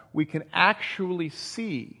 right? We can actually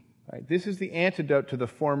see, right? This is the antidote to the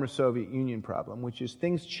former Soviet Union problem, which is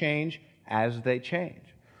things change as they change.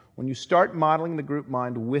 When you start modeling the group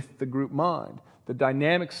mind with the group mind, the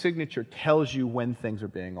dynamic signature tells you when things are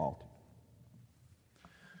being altered.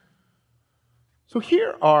 So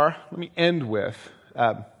here are, let me end with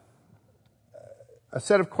a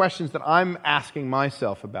set of questions that I'm asking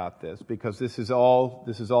myself about this, because this is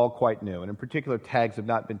all quite new, and in particular, tags have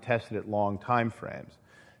not been tested at long time frames.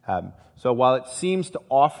 So while it seems to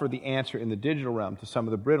offer the answer in the digital realm to some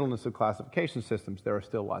of the brittleness of classification systems, there are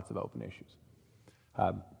still lots of open issues.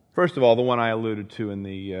 First of all, the one I alluded to in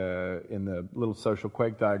the little social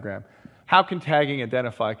quake diagram: how can tagging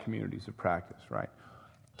identify communities of practice, right?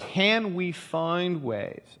 Can we find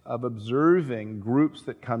ways of observing groups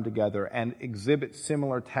that come together and exhibit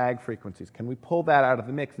similar tag frequencies? Can we pull that out of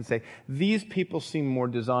the mix and say, these people seem more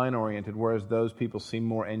design-oriented, whereas those people seem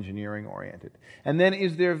more engineering-oriented? And then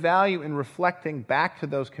is there value in reflecting back to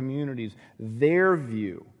those communities their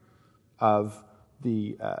view of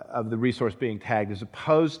the resource being tagged, as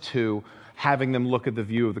opposed to having them look at the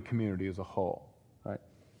view of the community as a whole. Right?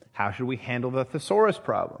 How should we handle the thesaurus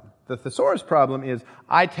problem? The thesaurus problem is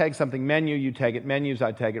I tag something menu, you tag it menus,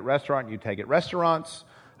 I tag it restaurant, you tag it restaurants.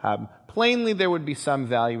 Plainly, there would be some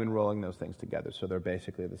value in rolling those things together, so they're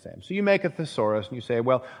basically the same. So you make a thesaurus and you say,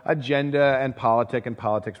 well, agenda and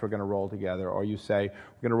politics we're going to roll together. Or you say,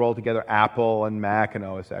 we're going to roll together Apple and Mac and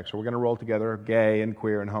OS X. Or we're going to roll together gay and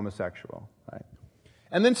queer and homosexual. Right?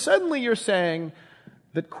 And then suddenly you're saying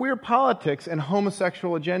that queer politics and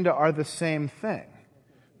homosexual agenda are the same thing.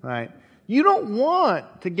 Right? You don't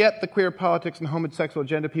want to get the queer politics and homosexual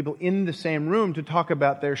agenda people in the same room to talk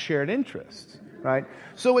about their shared interests. Right?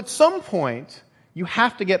 So at some point, you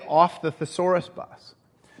have to get off the thesaurus bus.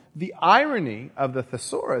 The irony of the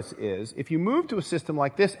thesaurus is, if you move to a system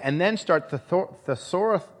like this and then start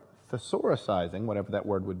thesaurusizing, whatever that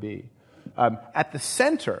word would be, at the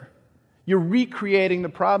center, you're recreating the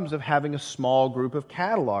problems of having a small group of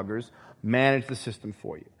catalogers manage the system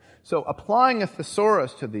for you. So applying a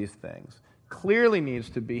thesaurus to these things clearly needs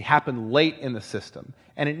to happen late in the system,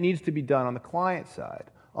 and it needs to be done on the client side.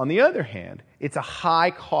 On the other hand, it's a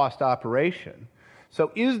high-cost operation.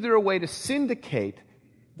 So is there a way to syndicate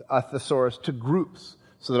a thesaurus to groups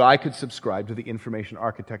so that I could subscribe to the information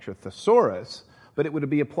architecture thesaurus, but it would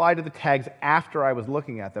be applied to the tags after I was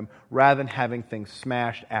looking at them rather than having things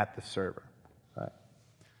smashed at the server?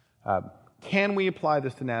 Right. Can we apply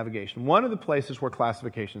this to navigation? One of the places where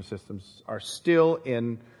classification systems are still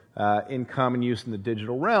in common use in the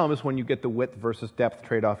digital realm is when you get the width versus depth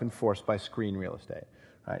trade-off enforced by screen real estate.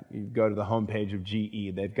 Right? You go to the homepage of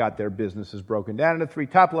GE. They've got their businesses broken down into 3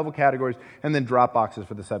 top-level categories and then drop boxes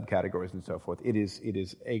for the subcategories and so forth. It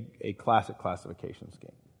is a classic classification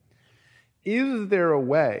scheme. Is there a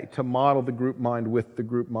way to model the group mind with the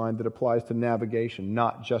group mind that applies to navigation,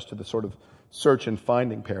 not just to the sort of search and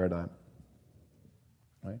finding paradigm?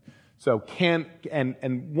 Right? So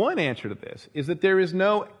and one answer to this is that there is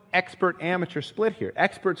no expert-amateur split here.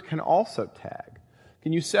 Experts can also tag.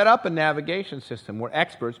 Can you set up a navigation system where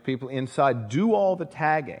experts, people inside, do all the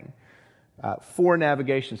tagging for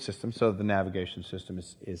navigation systems so that the navigation system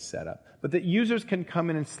is set up, but that users can come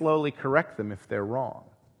in and slowly correct them if they're wrong?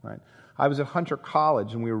 Right? I was at Hunter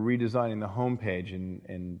College and we were redesigning the homepage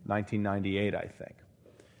in 1998, I think.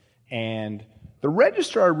 And the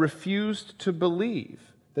registrar refused to believe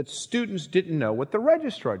that students didn't know what the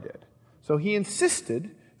registrar did. So he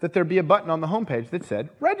insisted that there be a button on the homepage that said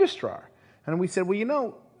registrar. And we said,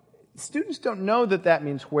 well, students don't know that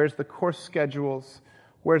means where's the course schedules,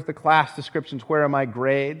 where's the class descriptions, where are my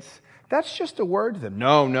grades? That's just a word to them.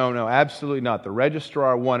 No, absolutely not. The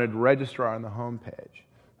registrar wanted registrar on the homepage.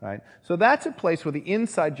 Right? So that's a place where the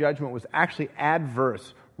inside judgment was actually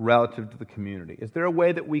adverse relative to the community. Is there a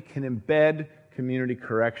way that we can embed community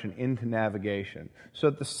correction into navigation so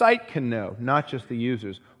that the site can know, not just the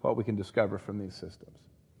users, what we can discover from these systems?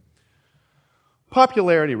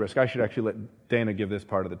 Popularity risk. I should actually let Dana give this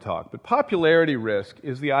part of the talk. But popularity risk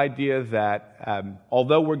is the idea that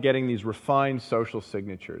although we're getting these refined social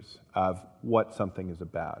signatures of what something is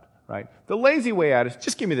about, right? The lazy way out is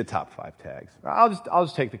just give me the top 5 tags. I'll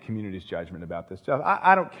just take the community's judgment about this stuff.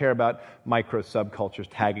 I don't care about micro subcultures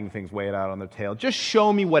tagging things way out on their tail. Just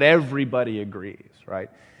show me what everybody agrees, right?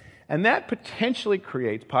 And that potentially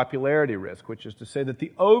creates popularity risk, which is to say that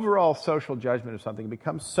the overall social judgment of something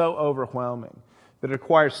becomes so overwhelming that it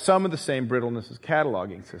acquires some of the same brittleness as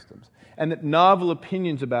cataloging systems, and that novel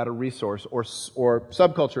opinions about a resource or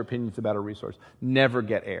subculture opinions about a resource never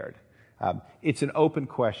get aired. It's an open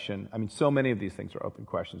question. I mean, so many of these things are open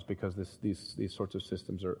questions because these sorts of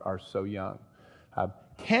systems are so young.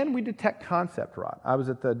 Can we detect concept rot? I was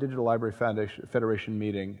at the Digital Library Federation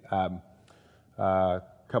meeting a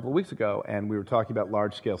couple of weeks ago, and we were talking about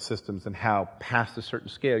large-scale systems and how past a certain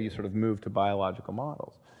scale you sort of move to biological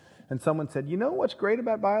models. And someone said, you know what's great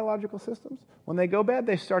about biological systems? When they go bad,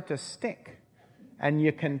 they start to stink. And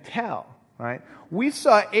you can tell, right? We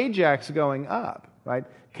saw Ajax going up, right?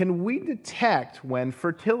 Can we detect when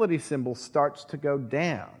fertility symbol starts to go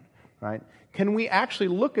down, right? Can we actually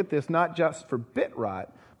look at this not just for bit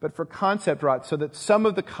rot, but for concept rot, so that some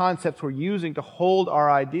of the concepts we're using to hold our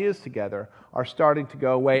ideas together are starting to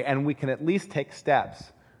go away, and we can at least take steps,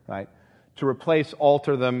 right, to replace,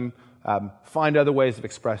 alter them, find other ways of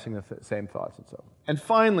expressing the same thoughts and so on. And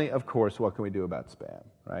finally, of course, what can we do about spam,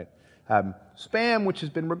 right? Spam, which has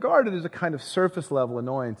been regarded as a kind of surface-level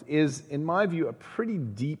annoyance, is, in my view, a pretty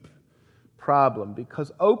deep problem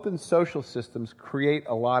because open social systems create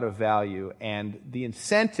a lot of value, and the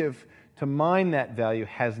incentive to mine that value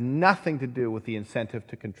has nothing to do with the incentive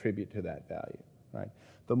to contribute to that value, right?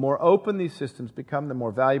 The more open these systems become, the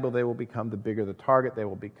more valuable they will become, the bigger the target they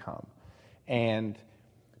will become. And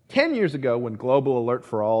 10 years ago, when Global Alert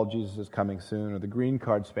for All, Jesus is Coming Soon, or the green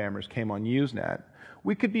card spammers came on Usenet,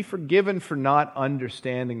 we could be forgiven for not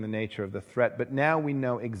understanding the nature of the threat, but now we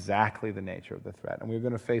know exactly the nature of the threat, and we're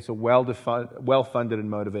going to face a well-funded and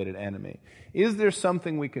motivated enemy. Is there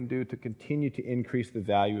something we can do to continue to increase the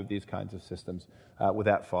value of these kinds of systems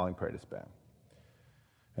without falling prey to spam?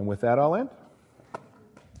 And with that, I'll end.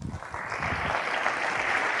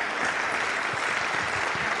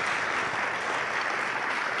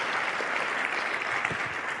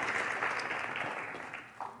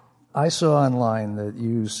 I saw online that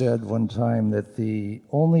you said one time that the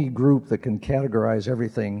only group that can categorize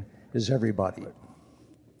everything is everybody.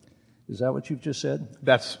 Is that what you've just said?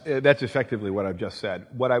 That's effectively what I've just said.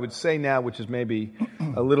 What I would say now, which is maybe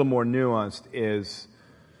a little more nuanced, is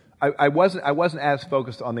I wasn't as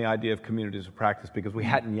focused on the idea of communities of practice because we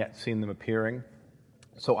hadn't yet seen them appearing.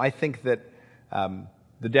 So I think that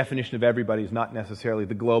the definition of everybody is not necessarily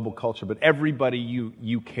the global culture, but everybody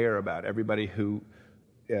you care about, everybody who's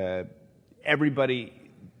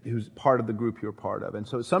part of the group you're part of. And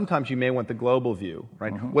so sometimes you may want the global view,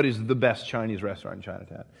 right? Mm-hmm. What is the best Chinese restaurant in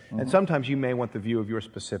Chinatown? Mm-hmm. And sometimes you may want the view of your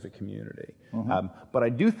specific community. Mm-hmm. But I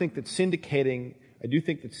do think that syndicating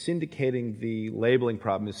the labeling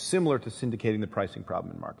problem is similar to syndicating the pricing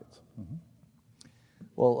problem in markets. Mm-hmm.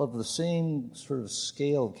 Well, of the same sort of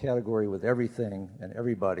scale category with everything and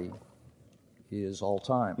everybody is all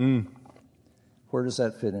time. Where does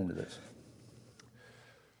that fit into this?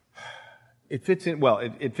 It fits in well.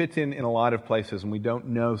 It fits in a lot of places, and we don't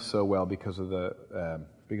know so well because of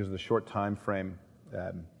the short time frame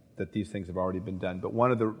that these things have already been done. But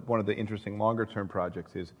one of the interesting longer term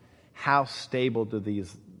projects is how stable do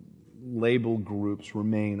these label groups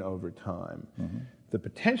remain over time? Mm-hmm. The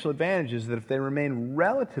potential advantage is that if they remain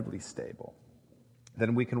relatively stable,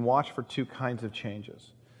 then we can watch for two kinds of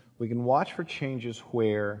changes. We can watch for changes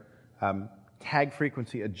where tag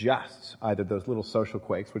frequency adjusts, either those little social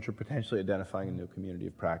quakes, which are potentially identifying a new community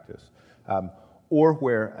of practice, or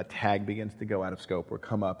where a tag begins to go out of scope or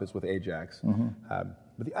come up, as with Ajax. Mm-hmm.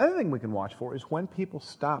 But the other thing we can watch for is when people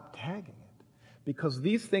stop tagging it, because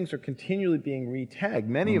these things are continually being re-tagged.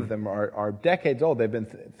 Many of them are decades old. They've been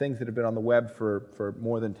things that have been on the web for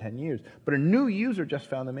more than 10 years. But a new user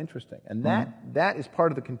just found them interesting, and that is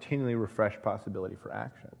part of the continually refreshed possibility for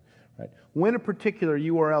action. Right? When a particular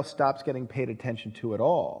URL stops getting paid attention to at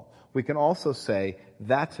all, we can also say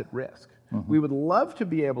that's at risk. Mm-hmm. We would love to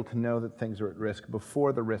be able to know that things are at risk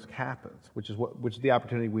before the risk happens, which is the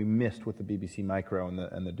opportunity we missed with the BBC Micro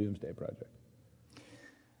and the Doomsday Project.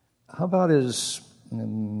 How about as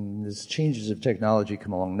changes of technology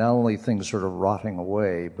come along, not only things sort of rotting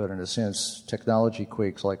away, but in a sense, technology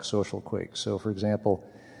quakes like social quakes. So, for example,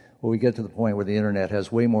 when we get to the point where the internet has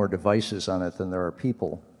way more devices on it than there are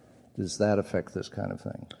people, does that affect this kind of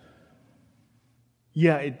thing?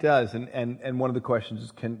 Yeah, it does. And one of the questions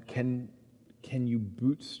is, can you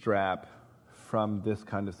bootstrap from this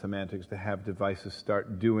kind of semantics to have devices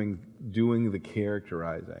start doing the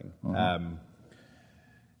characterizing? Mm-hmm.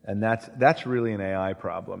 And that's really an AI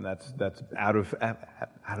problem. That's out of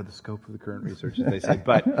the scope of the current research, as they say.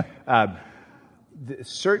 But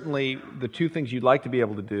certainly, the two things you'd like to be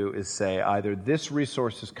able to do is say either this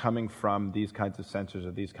resource is coming from these kinds of sensors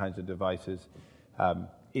or these kinds of devices.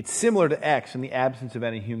 It's similar to X. In the absence of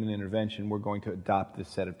any human intervention, we're going to adopt this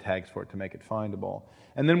set of tags for it to make it findable.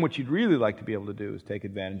 And then what you'd really like to be able to do is take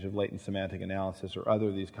advantage of latent semantic analysis or other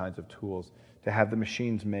of these kinds of tools to have the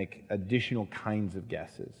machines make additional kinds of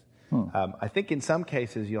guesses. I think in some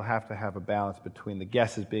cases you'll have to have a balance between the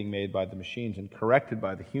guesses being made by the machines and corrected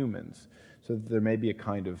by the humans, so that there may be a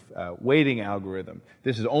kind of weighting algorithm.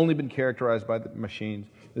 This has only been characterized by the machines.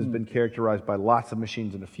 This has been characterized by lots of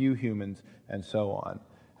machines and a few humans, and so on.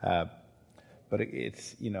 But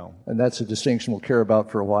it's, And that's a distinction we'll care about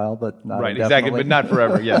for a while, but not right, exactly, but not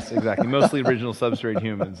forever. Yes, exactly. Mostly original substrate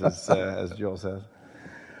humans, as Joel says.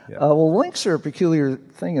 Yeah. Well, links are a peculiar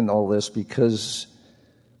thing in all this because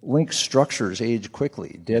link structures age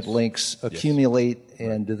quickly. Dead links accumulate,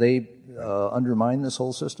 and do they undermine this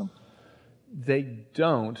whole system? They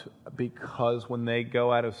don't, because when they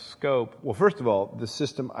go out of scope, well, first of all, the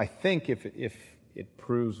system, I think if it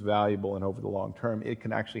proves valuable and over the long term, it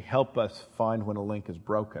can actually help us find when a link is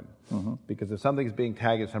broken. Mm-hmm. Because if something is being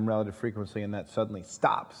tagged at some relative frequency and that suddenly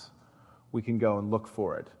stops, we can go and look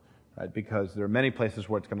for it, right? Because there are many places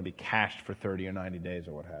where it's going to be cached for 30 or 90 days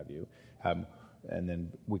or what have you. And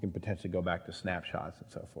then we can potentially go back to snapshots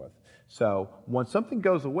and so forth. So once something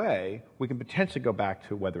goes away, we can potentially go back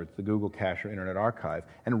to whether it's the Google Cache or Internet Archive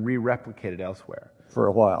and re-replicate it elsewhere. For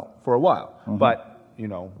a while. For a while. Mm-hmm. But,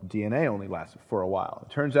 DNA only lasts for a while.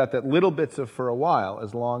 It turns out that little bits of for a while,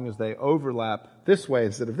 as long as they overlap this way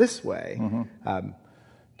instead of this way,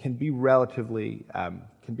 can be relatively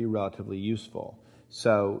useful.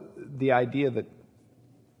 So the idea that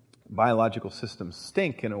biological systems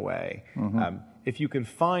stink in a way, if you can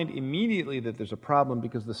find immediately that there's a problem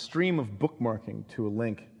because the stream of bookmarking to a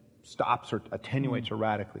link stops or attenuates or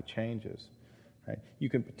radically changes, right? You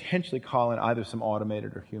can potentially call in either some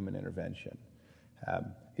automated or human intervention.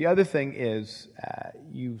 The other thing is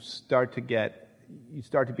you start to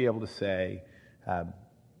be able to say,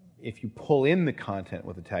 if you pull in the content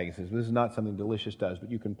with a tagging system, this is not something Delicious does,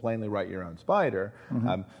 but you can plainly write your own spider.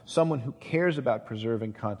 Someone who cares about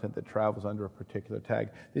preserving content that travels under a particular tag,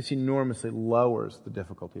 this enormously lowers the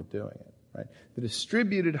difficulty of doing it. Right? The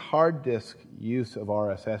distributed hard disk use of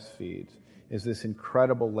RSS feeds is this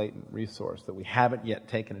incredible latent resource that we haven't yet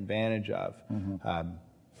taken advantage of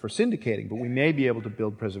for syndicating, but we may be able to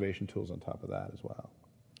build preservation tools on top of that as well.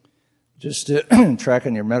 Just to track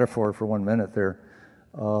on your metaphor for 1 minute there,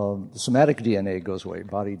 the somatic DNA goes away,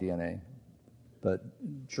 body DNA, but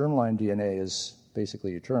germline DNA is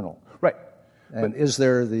basically eternal. Right. And is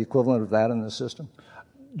there the equivalent of that in the system?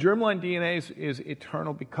 Germline DNA is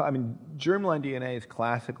eternal because, germline DNA is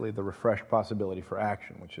classically the refreshed possibility for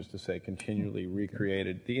action, which is to say continually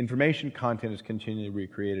recreated. The information content is continually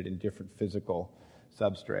recreated in different physical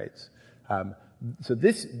substrates. So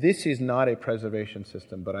this is not a preservation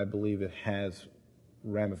system, but I believe it has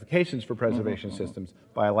ramifications for preservation systems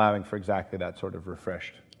by allowing for exactly that sort of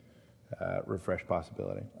refreshed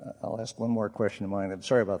possibility. I'll ask one more question of mine. I'm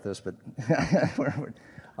sorry about this, but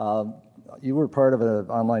you were part of an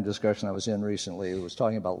online discussion I was in recently. It was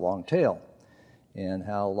talking about long tail and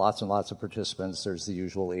how lots and lots of participants, there's the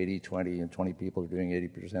usual 80-20, and 20 people are doing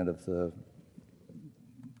 80% of the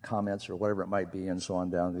comments or whatever it might be, and so on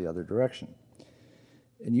down the other direction.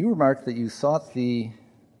 And you remarked that you thought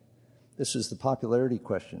this is the popularity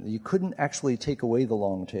question, you couldn't actually take away the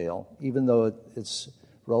long tail, even though it's a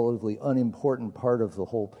relatively unimportant part of the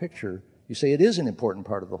whole picture. You say it is an important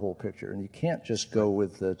part of the whole picture, and you can't just go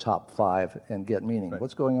with the top 5 and get meaning. Right.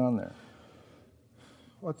 What's going on there?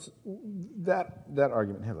 What's that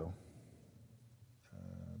argument? Hello.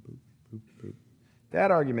 Boop, boop, boop. That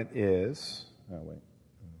argument is,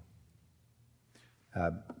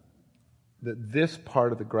 that this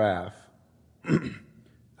part of the graph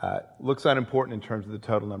looks unimportant in terms of the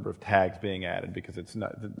total number of tags being added because it's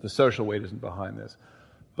not, the social weight isn't behind this,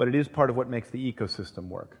 but it is part of what makes the ecosystem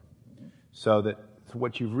work. So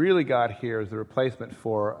what you've really got here is the replacement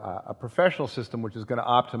for a professional system which is going to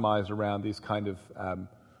optimize around these kind of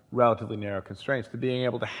relatively narrow constraints to being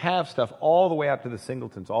able to have stuff all the way out to the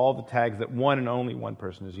singletons, all the tags that one and only one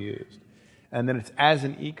person has used. And then it's as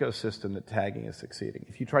an ecosystem that tagging is succeeding.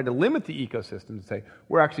 If you tried to limit the ecosystem and say,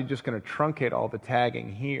 we're actually just going to truncate all the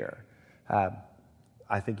tagging here,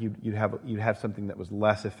 I think you'd have something that was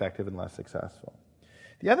less effective and less successful.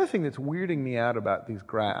 The other thing that's weirding me out about these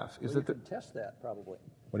graphs is that... You could test that, probably.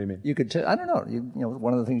 What do you mean? You could I don't know. You know,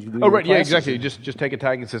 one of the things you do... Oh, right, yeah, exactly. You just take a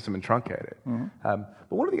tagging system and truncate it. But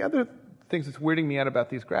one of the other things that's weirding me out about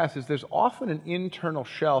these graphs is there's often an internal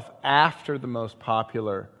shelf after the most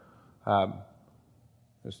popular...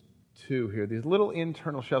 there's 2 here. These little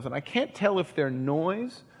internal shelves, and I can't tell if they're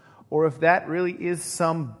noise or if that really is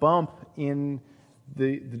some bump in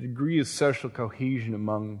the degree of social cohesion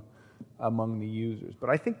among the users. But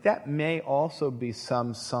I think that may also be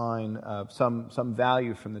some sign of some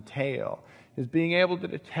value from the tail, is being able to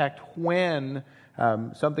detect when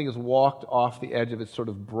something has walked off the edge of its sort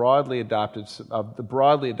of the broadly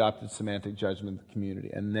adopted semantic judgment of the community,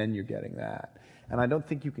 and then you're getting that. And I don't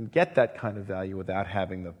think you can get that kind of value without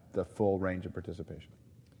having the full range of participation.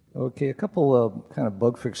 Okay, a couple of kind of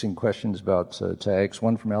bug-fixing questions about tags.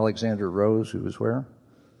 One from Alexander Rose, who was where?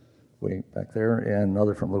 Way back there, and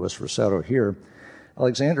another from Louis Rossetto here.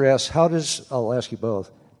 Alexander asks, I'll ask you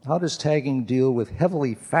both, how does tagging deal with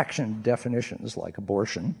heavily faction definitions like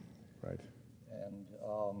abortion? Right. And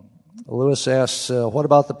Louis asks, what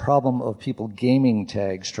about the problem of people gaming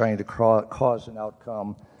tags, trying to cause an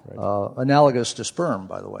outcome analogous to sperm,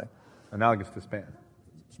 by the way? Analogous to spam.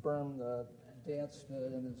 Sperm dance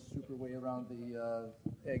in a super way around the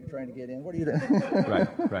egg trying to get in. What are you doing?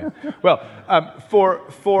 Right. Well,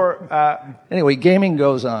 anyway, gaming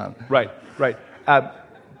goes on. Right.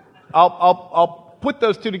 I'll put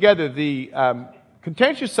those two together. The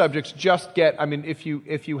contentious subjects just get. I mean, if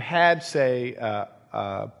you had, say,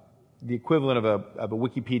 the equivalent of a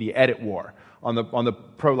Wikipedia edit war on the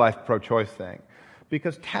pro-life, pro-choice thing,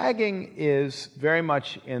 because tagging is very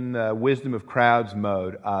much in the wisdom of crowds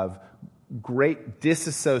mode of great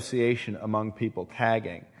disassociation among people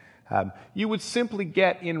tagging. You would simply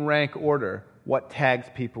get in rank order what tags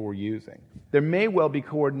people were using. There may well be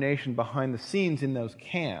coordination behind the scenes in those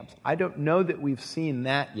camps. I don't know that we've seen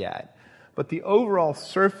that yet, but the overall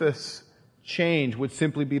surface change would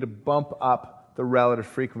simply be to bump up the relative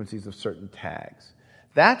frequencies of certain tags.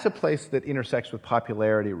 That's a place that intersects with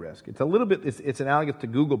popularity risk. It's a little bit, it's analogous to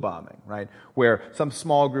Google bombing, right? Where some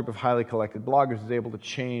small group of highly collected bloggers is able to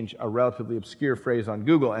change a relatively obscure phrase on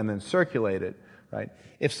Google and then circulate it, right?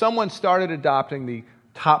 If someone started adopting the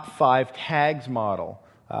top 5 tags model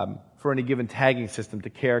for any given tagging system to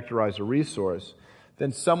characterize a resource,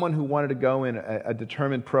 then someone who wanted to go in a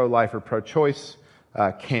determined pro-life or pro-choice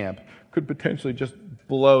camp could potentially just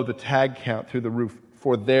blow the tag count through the roof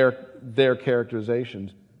for their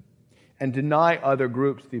characterizations and deny other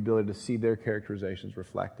groups the ability to see their characterizations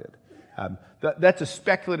reflected. That's a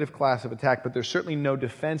speculative class of attack, but there's certainly no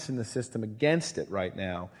defense in the system against it right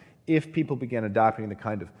now if people begin adopting the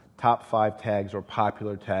kind of top 5 tags or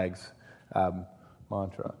popular tags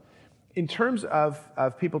mantra. In terms of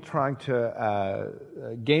people trying to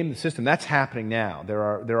game the system, that's happening now.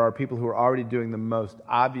 There are people who are already doing the most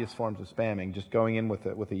obvious forms of spamming, just going in with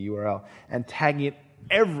a URL and tagging it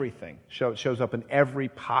everything. Shows up in every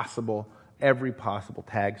possible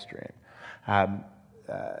tag stream.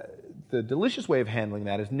 The delicious way of handling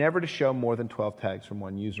that is never to show more than 12 tags from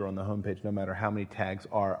one user on the homepage, no matter how many tags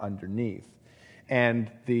are underneath.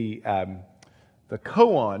 And the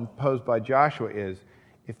koan posed by Joshua is,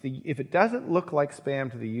 if it doesn't look like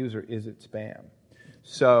spam to the user, is it spam?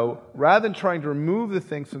 So rather than trying to remove the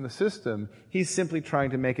things from the system, he's simply trying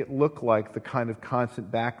to make it look like the kind of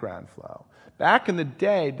constant background flow. Back in the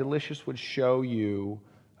day, Delicious would show you,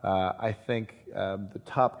 I think, the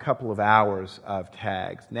top couple of hours of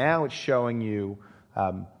tags. Now it's showing you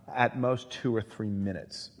at most 2 or 3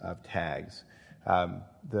 minutes of tags.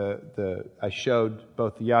 I showed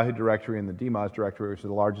both the Yahoo directory and the DMOZ directory, which are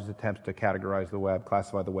the largest attempts to categorize the web,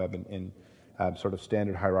 classify the web in sort of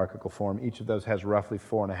standard hierarchical form. Each of those has roughly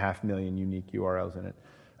 4.5 million unique URLs in it.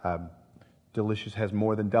 Delicious has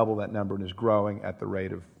more than double that number and is growing at the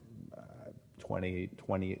rate of 20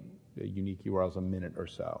 unique URLs a minute or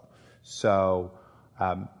so. So,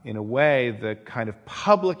 in a way, the kind of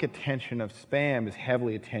public attention of spam is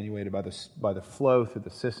heavily attenuated by the flow through the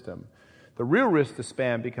system. The real risk to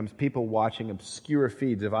spam becomes people watching obscure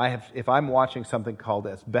feeds. If I'm watching something called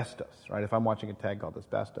asbestos, right? If I'm watching a tag called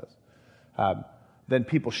asbestos, then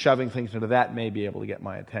people shoving things into that may be able to get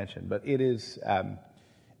my attention. But it is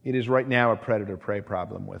right now a predator-prey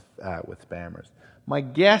problem with spammers. My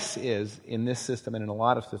guess is, in this system and in a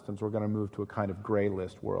lot of systems, we're going to move to a kind of gray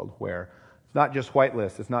list world where it's not just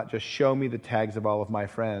whitelist, it's not just show me the tags of all of my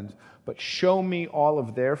friends, but show me all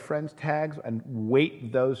of their friends' tags and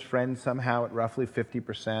weight those friends somehow at roughly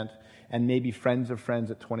 50% and maybe friends of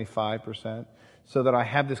friends at 25%, so that I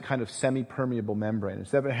have this kind of semi-permeable membrane.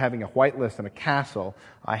 Instead of having a whitelist and a castle,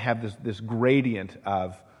 I have this gradient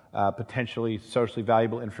of potentially socially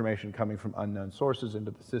valuable information coming from unknown sources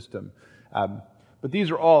into the system. But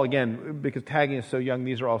these are all, again, because tagging is so young,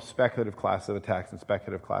 these are all speculative classes of attacks and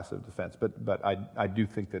speculative classes of defense. But I do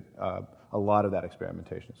think that a lot of that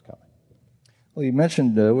experimentation is coming. Well, you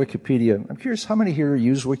mentioned Wikipedia. I'm curious, how many here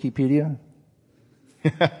use Wikipedia?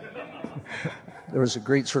 There was a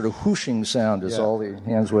great sort of whooshing sound as all the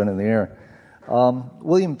hands went in the air.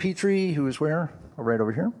 William Petrie, who is where? Oh, right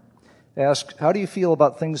over here, asked, how do you feel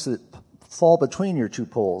about things that fall between your two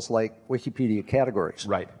poles, like Wikipedia categories?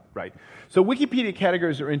 Right. So Wikipedia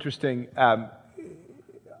categories are interesting.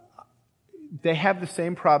 They have the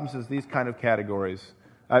same problems as these kind of categories.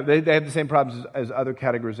 They have the same problems as other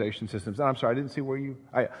categorization systems. And I'm sorry, I didn't see where you...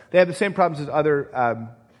 they have the same problems as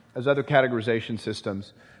other categorization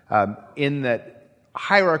systems in that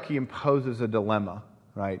hierarchy imposes a dilemma,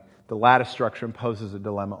 right? The lattice structure imposes a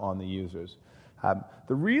dilemma on the users.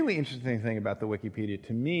 The really interesting thing about the Wikipedia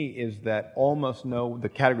to me is that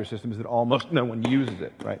the category system is that almost no one uses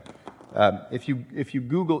it, right? If you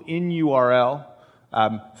Google in URL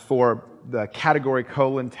for the category :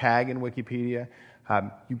 tag in Wikipedia,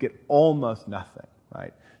 you get almost nothing,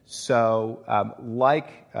 right? So,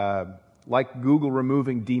 like Google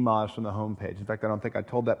removing DMOZ from the homepage. In fact, I don't think I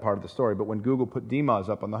told that part of the story, but when Google put DMOZ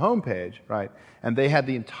up on the homepage, right, and they had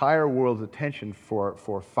the entire world's attention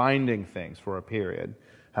for finding things for a period,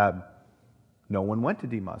 no one went to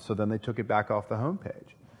DMOZ, so then they took it back off the homepage.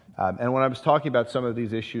 And when I was talking about some of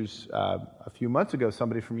these issues a few months ago,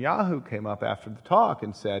 somebody from Yahoo came up after the talk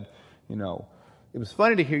and said, it was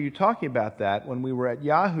funny to hear you talking about that when we were at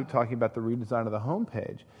Yahoo talking about the redesign of the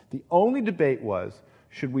homepage. The only debate was,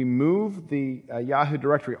 Should we move the Yahoo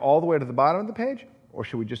directory all the way to the bottom of the page, or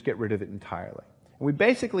should we just get rid of it entirely? And we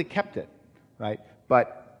basically kept it, right?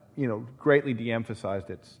 But greatly de-emphasized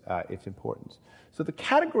its importance. So the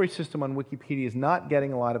category system on Wikipedia is not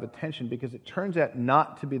getting a lot of attention because it turns out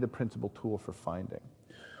not to be the principal tool for finding.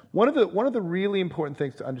 One of the really important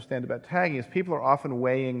things to understand about tagging is people are often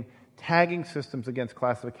weighing tagging systems against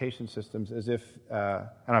classification systems as if, and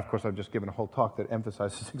of course I've just given a whole talk that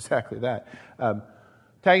emphasizes exactly that,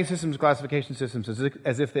 tagging systems, classification systems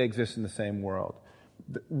as if they exist in the same world.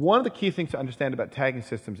 One of the key things to understand about tagging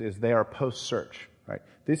systems is they are post-search. Right?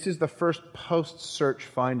 This is the first post-search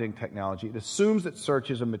finding technology. It assumes that search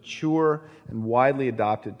is a mature and widely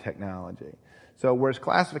adopted technology. So whereas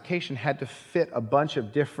classification had to fit a bunch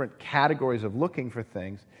of different categories of looking for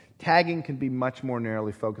things, tagging can be much more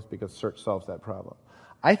narrowly focused because search solves that problem.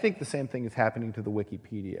 I think the same thing is happening to the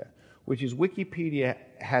Wikipedia, which is Wikipedia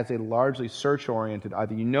has a largely search-oriented,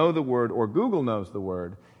 either you know the word or Google knows the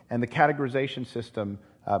word, and the categorization system,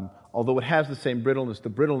 although it has the same brittleness, the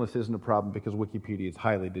brittleness isn't a problem because Wikipedia is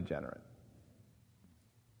highly degenerate.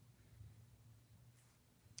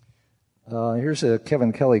 Here's a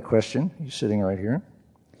Kevin Kelly question. He's sitting right here.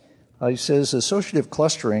 He says, associative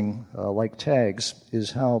clustering, like tags,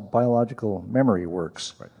 is how biological memory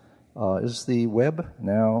works. Right. Is the web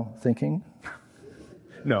now thinking?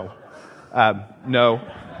 No. No.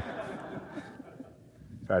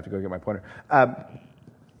 I have to go get my pointer.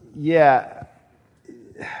 Yeah.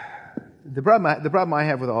 The problem I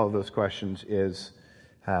have with all of those questions is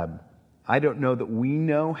I don't know that we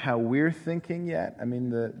know how we're thinking yet. I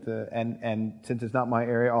mean, and since it's not my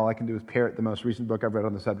area, all I can do is parrot the most recent book I've read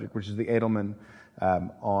on the subject, which is the Edelman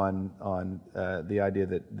on the idea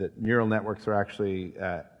that neural networks are actually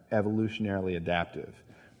evolutionarily adaptive.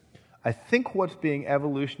 I think what's being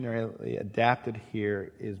evolutionarily adapted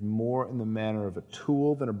here is more in the manner of a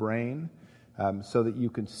tool than a brain, so that you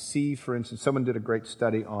can see, for instance, someone did a great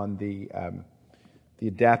study on the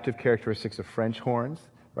adaptive characteristics of French horns,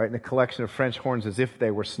 right, in a collection of French horns as if they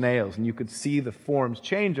were snails, and you could see the forms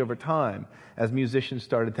change over time as musicians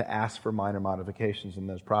started to ask for minor modifications and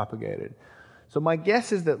those propagated. So my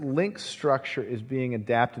guess is that link structure is being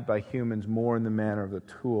adapted by humans more in the manner of a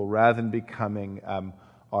tool rather than becoming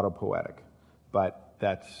autopoetic. But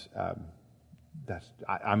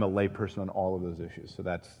I'm a layperson on all of those issues, so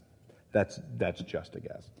that's just a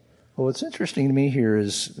guess. Well, what's interesting to me here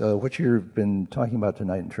is what you've been talking about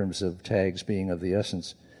tonight in terms of tags being of the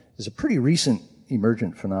essence is a pretty recent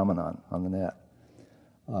emergent phenomenon on the net.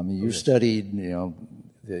 You studied,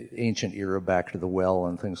 the ancient era back to the well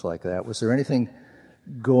and things like that. Was there anything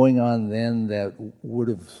going on then that would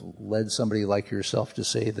have led somebody like yourself to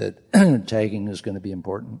say that tagging is going to be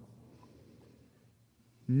important?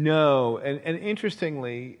 No, and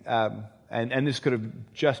interestingly, and this could have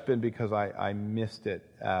just been because I missed it.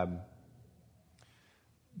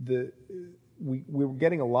 We were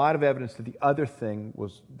getting a lot of evidence that the other thing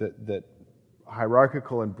was that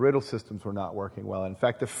hierarchical and brittle systems were not working well. In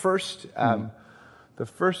fact, the first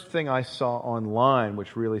thing I saw online,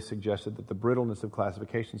 which really suggested that the brittleness of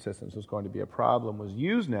classification systems was going to be a problem, was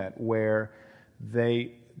Usenet, where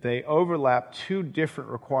they overlap two different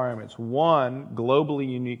requirements. One, globally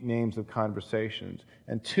unique names of conversations,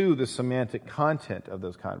 and two, the semantic content of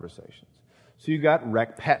those conversations. So you got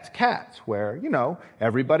rec pets cats, where,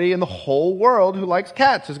 everybody in the whole world who likes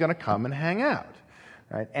cats is going to come and hang out.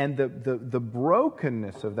 Right? And the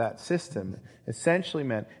brokenness of that system essentially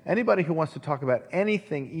meant anybody who wants to talk about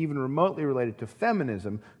anything even remotely related to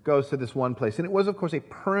feminism goes to this one place. And it was, of course, a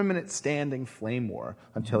permanent standing flame war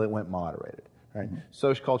until it went moderated. Right?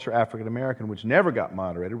 Social culture African American, which never got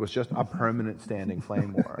moderated, was just a permanent standing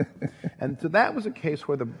flame war. And so that was a case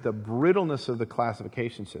where the brittleness of the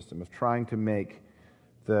classification system, of trying to make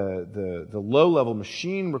the low-level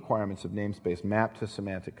machine requirements of namespace mapped to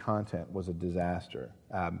semantic content, was a disaster.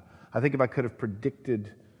 I think if I could have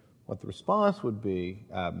predicted what the response would be,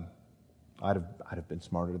 I'd have been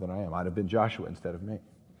smarter than I am. I'd have been Joshua instead of me.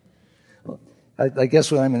 Well, I guess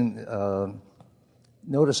what I'm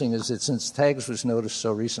noticing is that since tags was noticed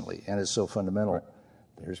so recently and is so fundamental, right,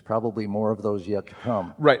 there's probably more of those yet to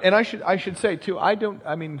come. Right, and I should say too, I think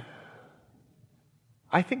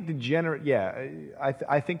I think the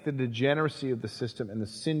degeneracy of the system and the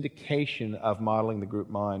syndication of modeling the group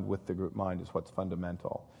mind with the group mind is what's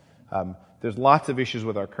fundamental. There's lots of issues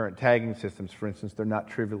with our current tagging systems. For instance, they're not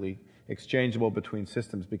trivially exchangeable between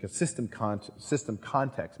systems because system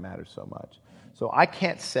context matters so much. So I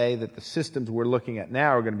can't say that the systems we're looking at now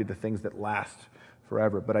are going to be the things that last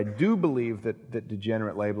forever, but I do believe that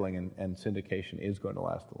degenerate labeling and syndication is going to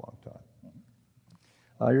last a long time.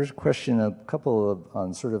 Here's a question,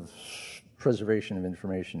 on sort of preservation of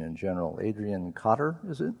information in general. Adrian Cotter,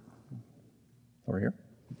 is it? Over here.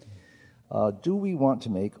 Do we want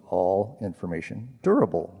to make all information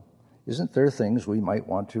durable? Isn't there things we might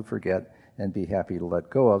want to forget and be happy to let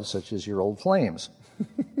go of, such as your old flames?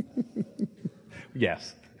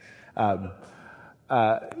 Yes. There's.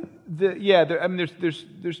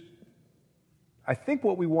 I think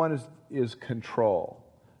what we want is control.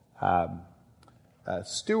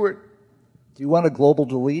 Stuart. Do you want a global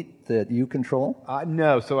delete that you control?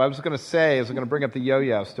 No. So I was going to bring up the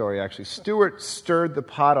Yo-Yo story, actually. Stuart stirred the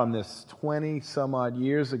pot on this 20-some-odd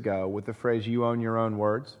years ago with the phrase, "You own your own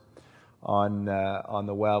words," on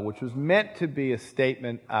the well, which was meant to be a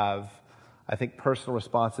statement of, I think, personal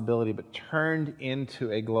responsibility, but turned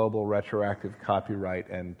into a global retroactive copyright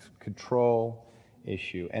and control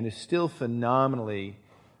issue, and is still phenomenally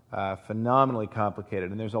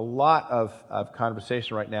complicated. And there's a lot of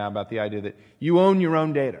conversation right now about the idea that you own your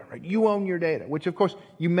own data, right? You own your data, which of course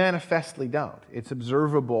you manifestly don't. It's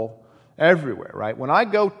observable everywhere, right? When I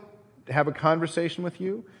go have a conversation with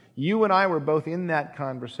you, you and I were both in that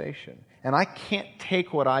conversation, and I can't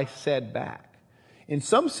take what I said back. In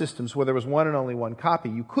some systems where there was one and only one copy,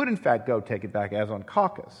 you could in fact go take it back, as on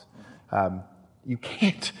Caucus. You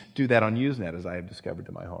can't do that on Usenet, as I have discovered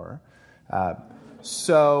to my horror.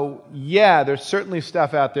 So, yeah, there's certainly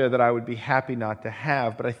stuff out there that I would be happy not to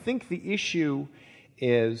have, but I think the issue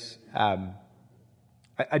is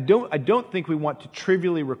I don't think we want to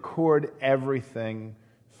trivially record everything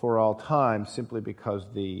for all time simply because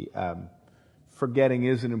the forgetting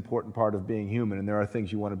is an important part of being human, and there are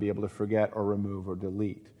things you want to be able to forget or remove or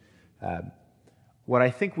delete. What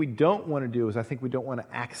I think we don't want to do is I think we don't want to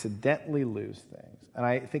accidentally lose things. And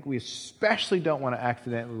I think we especially don't want to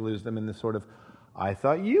accidentally lose them in the sort of, I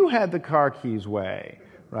thought you had the car keys way,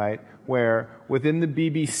 right? Where within the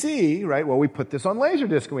BBC, right, well, we put this on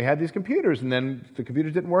Laserdisc and we had these computers, and then the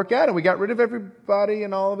computers didn't work out and we got rid of everybody,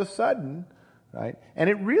 and all of a sudden, right? And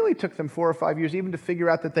it really took them 4 or 5 years even to figure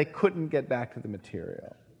out that they couldn't get back to the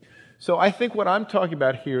material. So I think what I'm talking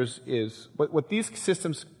about here is what these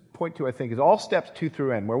systems point to, I think, is all steps 2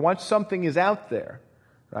 through N, where once something is out there,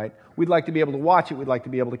 right, we'd like to be able to watch it, we'd like to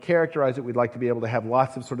be able to characterize it, we'd like to be able to have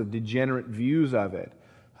lots of sort of degenerate views of it.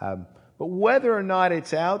 But whether or not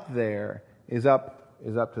it's out there is up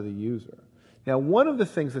to the user. Now, one of the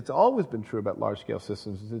things that's always been true about large-scale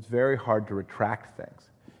systems is it's very hard to retract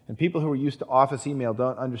things. And people who are used to Office email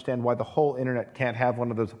don't understand why the whole Internet can't have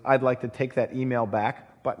one of those "I'd like to take that email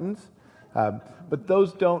back" buttons. But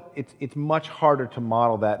those don't, it's much harder to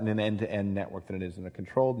model that in an end-to-end network than it is in a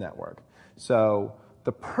controlled network. So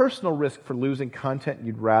the personal risk for losing content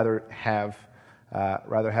you'd rather have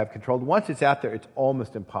controlled. Once it's out there, it's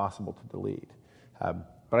almost impossible to delete.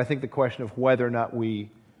 But I think the question of whether or not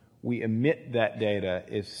we emit that data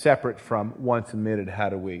is separate from, once emitted, how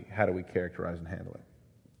do we characterize and handle it?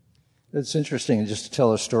 It's interesting, just to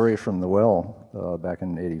tell a story from the well back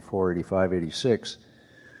in 84, 85, 86,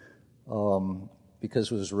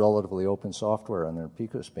 because it was relatively open software on their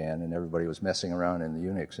Picospan and everybody was messing around in the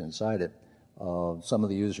Unix inside it. Some of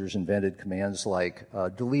the users invented commands like,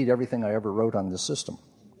 delete everything I ever wrote on this system.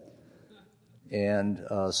 And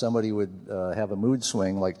somebody would have a mood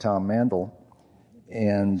swing like Tom Mandel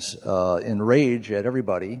and enrage at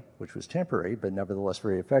everybody, which was temporary but nevertheless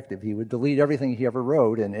very effective. He would delete everything he ever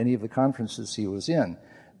wrote in any of the conferences he was in,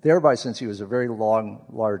 thereby, since he was a very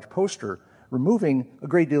large poster, removing a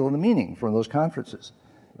great deal of the meaning from those conferences.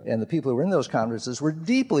 And the people who were in those conferences were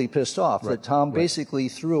deeply pissed off that Tom basically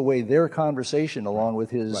threw away their conversation along with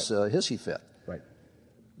his hissy fit. Right.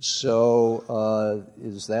 So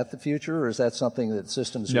is that the future, or is that something that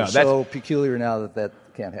systems are so peculiar now that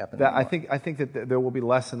can't happen anymore? I think that there will be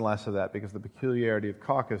less and less of that, because the peculiarity of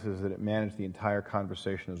Caucus is that it managed the entire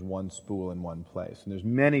conversation as one spool in one place. And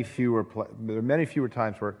there are many fewer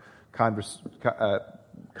times where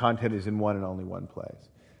content is in one and only one place.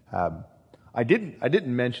 I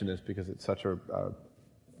didn't mention this because it's such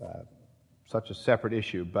a separate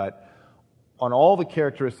issue, but on all the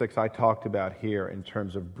characteristics I talked about here in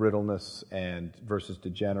terms of brittleness and versus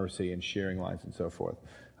degeneracy and shearing lines and so forth,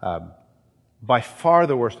 by far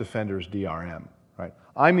the worst offender is DRM. Right?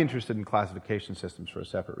 I'm interested in classification systems for a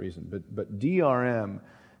separate reason, but DRM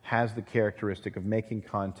has the characteristic of making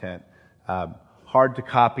content hard to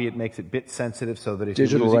copy. It makes it bit sensitive so that if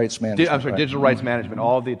digital rights management. Digital rights management.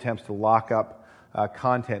 All of the attempts to lock up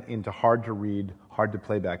content into hard to read, hard to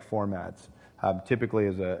playback formats, typically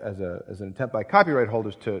as an attempt by copyright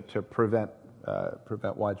holders to prevent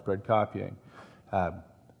widespread copying.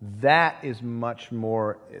 That is much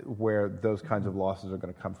more where those kinds of losses are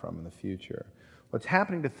going to come from in the future. What's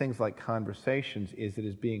happening to things like Conversations is it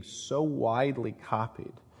is being so widely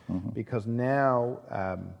copied because now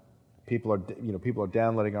people are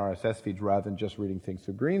downloading RSS feeds rather than just reading things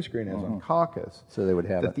through green screen as on Caucus. So they would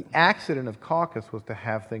have that. The accident of Caucus was to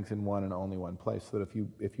have things in one and only one place, so that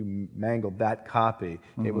if you mangled that copy,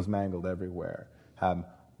 it was mangled everywhere.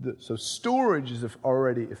 So storage has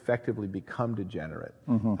already effectively become degenerate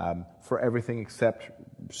for everything except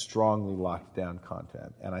strongly locked down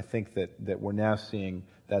content. And I think that we're now seeing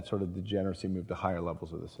that sort of degeneracy move to higher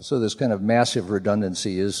levels of the system. So this kind of massive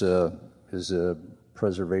redundancy is a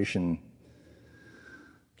preservation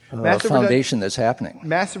foundation that's happening.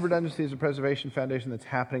 Massive redundancy is a preservation foundation that's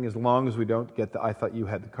happening as long as we don't get the "I thought you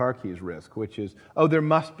had the car keys" risk, which is, there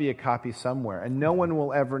must be a copy somewhere. And no one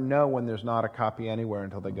will ever know when there's not a copy anywhere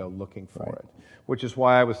until they go looking for it. Which is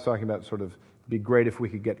why I was talking about sort of, it'd be great if we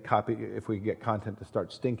could get content to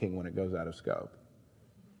start stinking when it goes out of scope.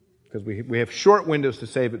 Because we have short windows to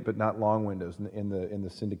save it, but not long windows in the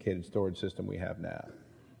syndicated storage system we have now.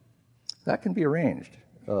 That can be arranged.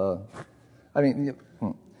 We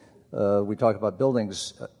talk about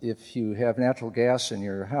buildings. If you have natural gas in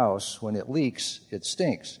your house, when it leaks, it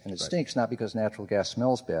stinks. And it stinks not because natural gas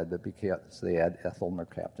smells bad, but because they add ethyl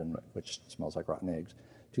mercaptan, which smells like rotten eggs,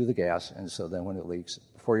 to the gas. And so then when it leaks,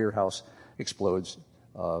 before your house explodes,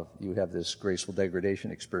 you have this graceful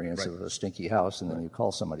degradation experience of a stinky house, and then you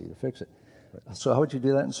call somebody to fix it. So how would you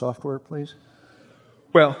do that in software, please?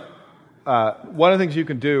 Well, one of the things you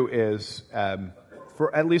can do is,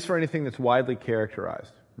 at least for anything that's widely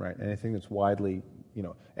characterized, right? Anything that's widely,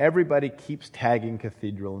 everybody keeps tagging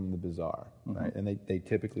Cathedral in the Bazaar, right? And they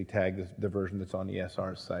typically tag the version that's on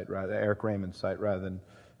ESR's site, Eric Raymond's site, rather than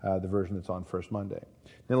the version that's on First Monday.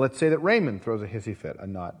 Now, let's say that Raymond throws a hissy fit, a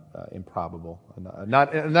not improbable,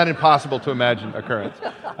 not impossible to imagine occurrence,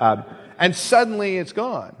 and suddenly it's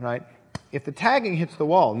gone, right? If the tagging hits the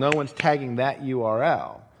wall, no one's tagging that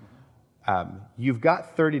URL. You've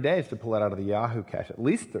got 30 days to pull it out of the Yahoo cache, at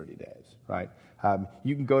least 30 days, right?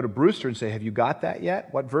 You can go to Brewster and say, have you got that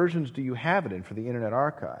yet? What versions do you have it in for the Internet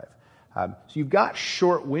Archive? So you've got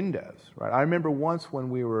short windows, right? I remember once when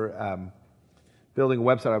we were building a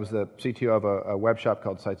website, I was the CTO of a web shop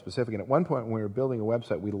called Site Specific, and at one point when we were building a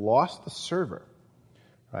website, we lost the server,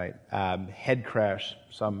 right? Head crash,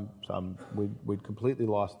 we'd completely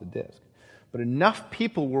lost the disk. But enough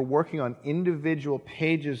people were working on individual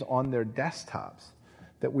pages on their desktops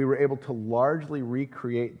that we were able to largely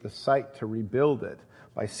recreate the site to rebuild it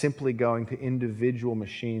by simply going to individual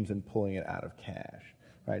machines and pulling it out of cache,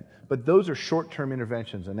 right? But those are short-term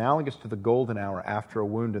interventions, analogous to the golden hour after a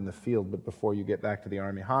wound in the field, but before you get back to the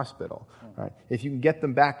Army hospital, right? If you can get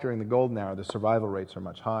them back during the golden hour, the survival rates are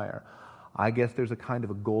much higher. I guess there's a kind of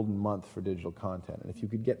a golden month for digital content. And if you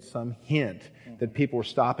could get some hint that people were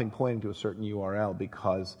stopping pointing to a certain URL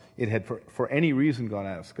because it had, for any reason, gone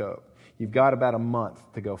out of scope, you've got about a month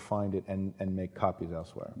to go find it and make copies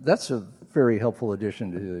elsewhere. That's a very helpful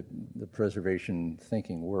addition to the preservation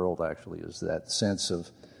thinking world, actually, is that sense of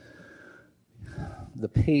the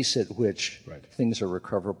pace at which things are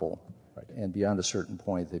recoverable. And beyond a certain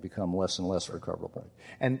point, they become less and less recoverable.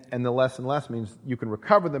 And the less and less means you can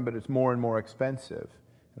recover them, but it's more and more expensive.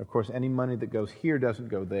 And of course, any money that goes here doesn't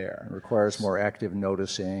go there. It requires more active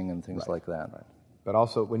noticing and things like that. Right. But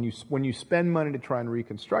also, when you spend money to try and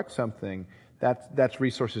reconstruct something, that's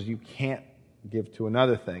resources you can't give to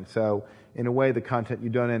another thing. So in a way, the content you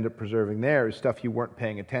don't end up preserving there is stuff you weren't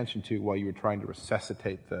paying attention to while you were trying to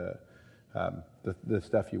resuscitate the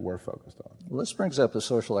stuff you were focused on. Well, this brings up the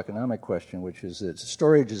social economic question, which is that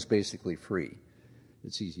storage is basically free.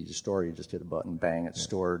 It's easy to store. You just hit a button, bang, it's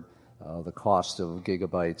stored. The cost of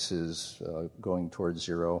gigabytes is going towards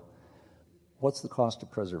zero. What's the cost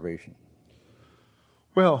of preservation?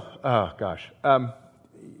 Well,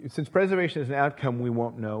 since preservation is an outcome we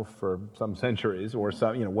won't know for some centuries or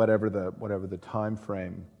some, whatever the time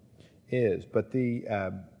frame is, but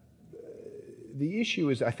the issue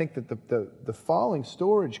is, I think that the falling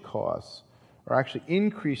storage costs are actually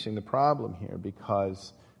increasing the problem here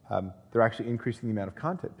because they're actually increasing the amount of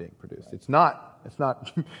content being produced. It's not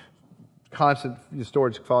constant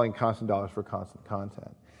storage falling constant dollars for constant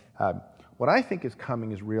content. What I think is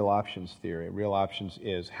coming is real options theory. Real options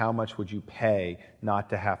is how much would you pay not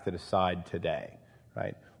to have to decide today,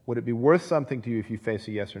 right? Would it be worth something to you if you face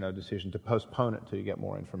a yes or no decision to postpone it until you get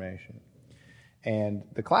more information? And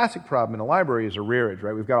the classic problem in a library is arrearage,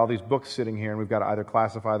 right? We've got all these books sitting here, and we've got to either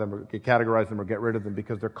classify them or categorize them or get rid of them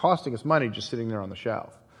because they're costing us money just sitting there on the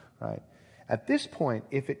shelf, right? At this point,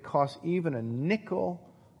 if it costs even a nickel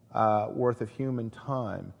worth of human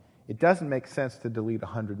time, it doesn't make sense to delete a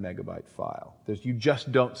 100 megabyte file. You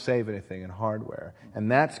just don't save anything in hardware, and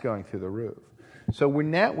that's going through the roof. So we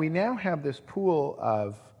now have this pool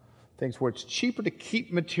of things where it's cheaper to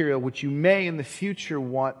keep material which you may in the future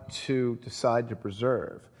want to decide to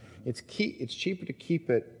preserve. It's cheaper to keep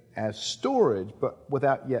it as storage, but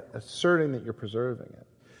without yet asserting that you're preserving it.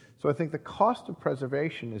 So I think the cost of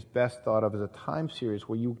preservation is best thought of as a time series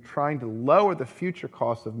where you're trying to lower the future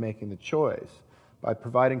cost of making the choice by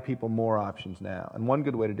providing people more options now. And one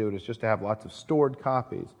good way to do it is just to have lots of stored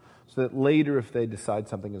copies so that later if they decide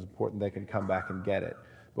something is important, they can come back and get it,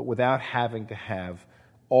 but without having to have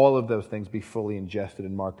all of those things be fully ingested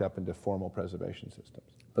and marked up into formal preservation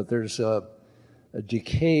systems. But there's a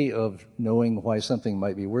decay of knowing why something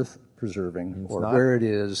might be worth preserving or where it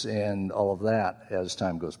is and all of that as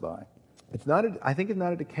time goes by. I think it's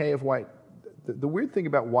not a decay of why. The weird thing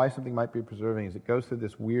about why something might be preserving is it goes through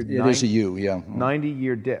this weird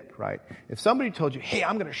 90-year dip, right? If somebody told you, hey,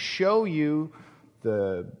 I'm going to show you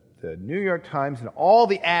the New York Times and all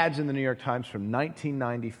the ads in the New York Times from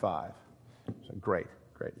 1995. So great.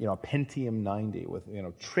 A Pentium 90 with,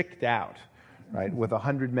 tricked out, right, with a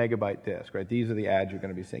 100 megabyte disk, right? These are the ads you're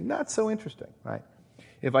going to be seeing. Not so interesting, right?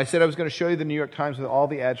 If I said I was going to show you the New York Times with all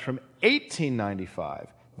the ads from 1895,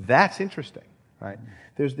 that's interesting, right?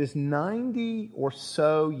 There's this 90 or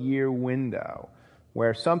so year window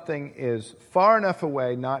where something is far enough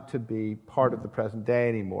away not to be part of the present day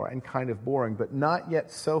anymore and kind of boring, but not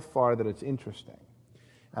yet so far that it's interesting.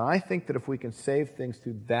 And I think that if we can save things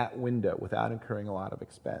through that window without incurring a lot of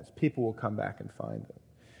expense, people will come back and find them.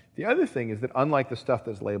 The other thing is that unlike the stuff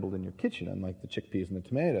that's labeled in your kitchen, unlike the chickpeas and the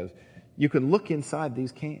tomatoes, you can look inside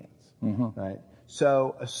these cans, right?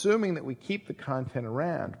 So assuming that we keep the content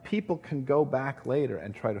around, people can go back later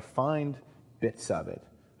and try to find bits of it.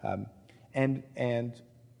 And in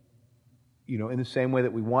the same way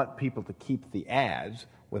that we want people to keep the ads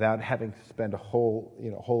without having to spend a whole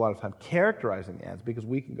lot of time characterizing the ads, because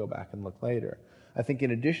we can go back and look later. I think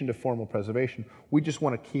in addition to formal preservation, we just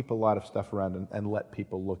want to keep a lot of stuff around and let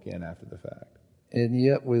people look in after the fact. And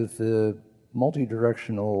yet with the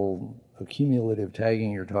multi-directional accumulative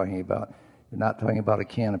tagging you're talking about, you're not talking about a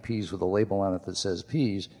can of peas with a label on it that says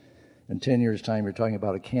peas. In 10 years' time, you're talking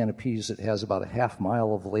about a can of peas that has about a half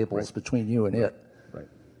mile of labels between you and it. Right.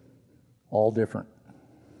 All different.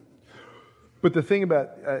 But the thing about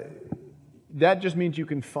that just means you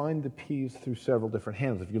can find the peas through several different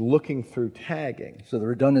handles. If you're looking through tagging. So the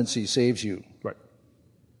redundancy saves you. Right.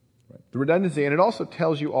 The redundancy, and it also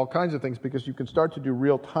tells you all kinds of things because you can start to do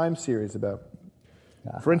real time series about.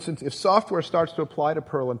 For instance, if software starts to apply to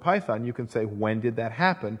Perl and Python, you can say, when did that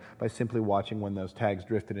happen, by simply watching when those tags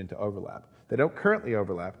drifted into overlap. They don't currently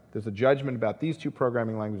overlap. There's a judgment about these two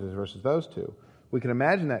programming languages versus those two. We can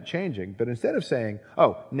imagine that changing, but instead of saying,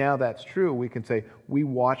 oh, now that's true, we can say, we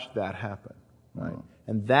watched that happen. Right?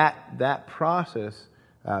 And that process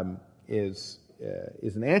is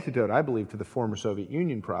an antidote, I believe, to the former Soviet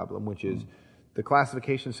Union problem, which is the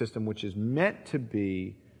classification system, which is meant to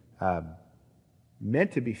be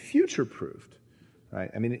future-proofed.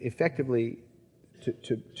 Right? I mean, effectively,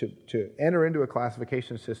 to enter into a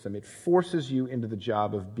classification system, it forces you into the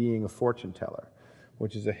job of being a fortune teller,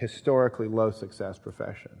 which is a historically low-success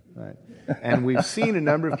profession, right? And we've seen a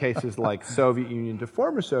number of cases like Soviet Union to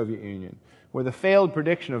former Soviet Union, where the failed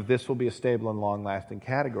prediction of this will be a stable and long-lasting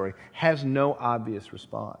category has no obvious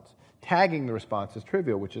response. Tagging the response is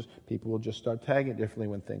trivial, which is people will just start tagging it differently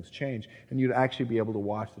when things change, and you'd actually be able to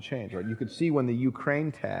watch the change, right? You could see when the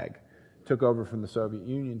Ukraine tag took over from the Soviet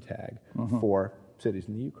Union tag for cities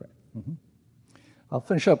in the Ukraine. I'll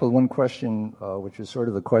finish up with one question, which is sort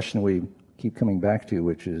of the question we keep coming back to,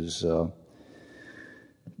 which is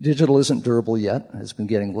digital isn't durable yet. It's been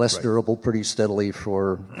getting less durable pretty steadily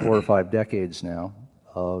for 4 or 5 decades now.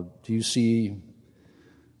 Do you see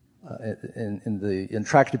in the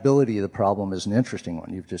intractability of the problem is an interesting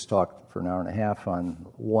one. You've just talked for an hour and a half on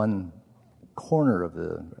one corner of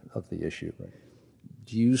the issue.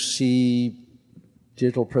 Do you see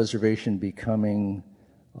digital preservation becoming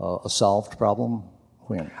a solved problem?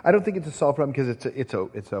 When? I don't think it's a solved problem because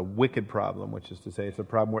it's a wicked problem, which is to say it's a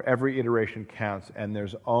problem where every iteration counts and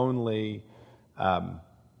there's only local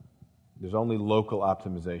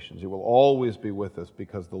optimizations. It will always be with us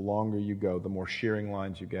because the longer you go, the more shearing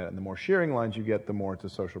lines you get, and the more shearing lines you get, the more it's a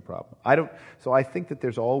social problem. So I think that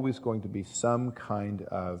there's always going to be some kind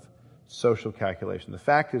of social calculation. The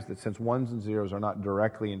fact is that since ones and zeros are not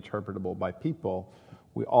directly interpretable by people,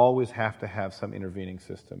 we always have to have some intervening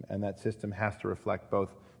system, and that system has to reflect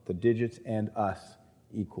both the digits and us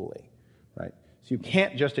equally, right? So you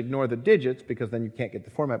can't just ignore the digits because then you can't get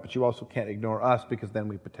the format, but you also can't ignore us because then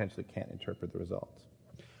we potentially can't interpret the results.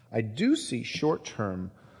 I do see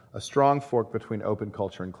short-term a strong fork between open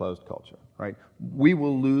culture and closed culture, right? We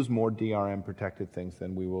will lose more DRM-protected things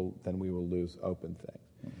than we will lose open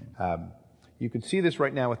things. Mm-hmm. You can see this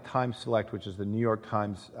right now with Time Select, which is the New York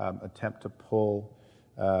Times attempt to pull,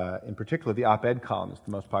 in particular, the op-ed column is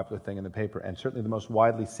the most popular thing in the paper, and certainly the most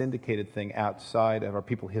widely syndicated thing outside of our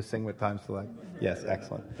people hissing with Time Select. Yes,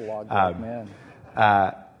 excellent. Blog, man.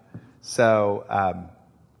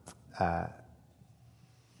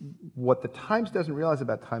 What the Times doesn't realize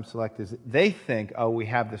about Time Select is they think, oh, we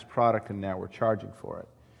have this product and now we're charging for it.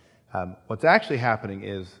 What's actually happening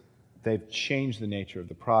is they've changed the nature of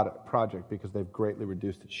the project because they've greatly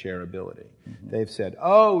reduced its shareability. Mm-hmm. They've said,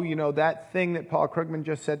 oh, that thing that Paul Krugman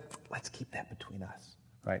just said, let's keep that between us,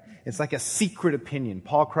 right? It's like a secret opinion.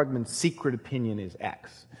 Paul Krugman's secret opinion is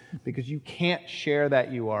X because you can't share that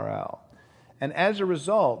URL. And as a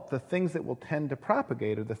result, the things that will tend to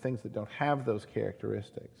propagate are the things that don't have those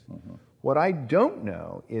characteristics. Mm-hmm. What I don't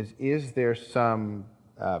know is there some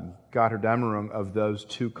Götterdämmerung of those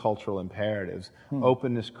two cultural imperatives,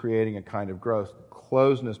 openness creating a kind of growth,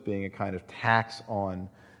 closeness being a kind of tax on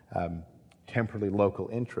temporally local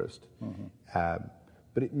interest. Mm-hmm.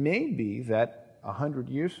 But it may be that 100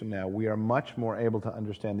 years from now, we are much more able to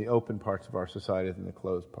understand the open parts of our society than the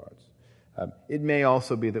closed parts. It may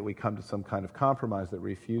also be that we come to some kind of compromise that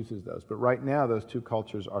refuses those. But right now, those two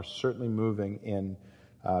cultures are certainly moving in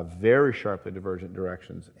very sharply divergent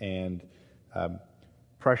directions. And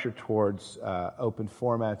pressure towards open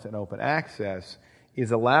formats and open access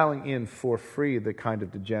is allowing in for free the kind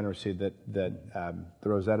of degeneracy that the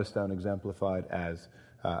Rosetta Stone exemplified as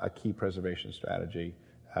a key preservation strategy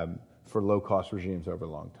for low-cost regimes over a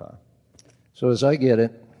long time. So as I get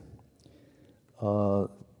it,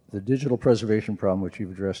 the digital preservation problem, which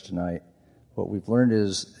you've addressed tonight, what we've learned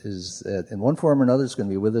is that in one form or another, it's going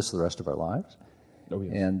to be with us the rest of our lives. Oh,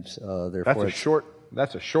 yes. And therefore,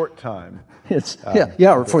 that's a short time. It's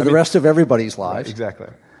for the rest of everybody's lives. Right, exactly.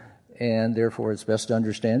 And therefore, it's best to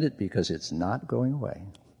understand it because it's not going away.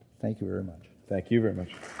 Thank you very much. Thank you very much.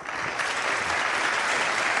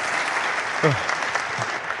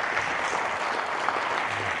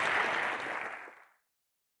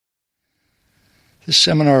 This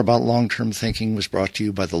seminar about long-term thinking was brought to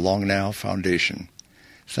you by the Long Now Foundation.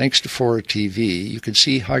 Thanks to Fora TV, you can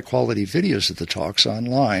see high-quality videos of the talks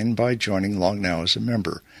online by joining Long Now as a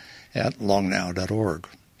member at longnow.org.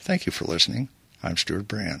 Thank you for listening. I'm Stuart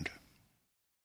Brand.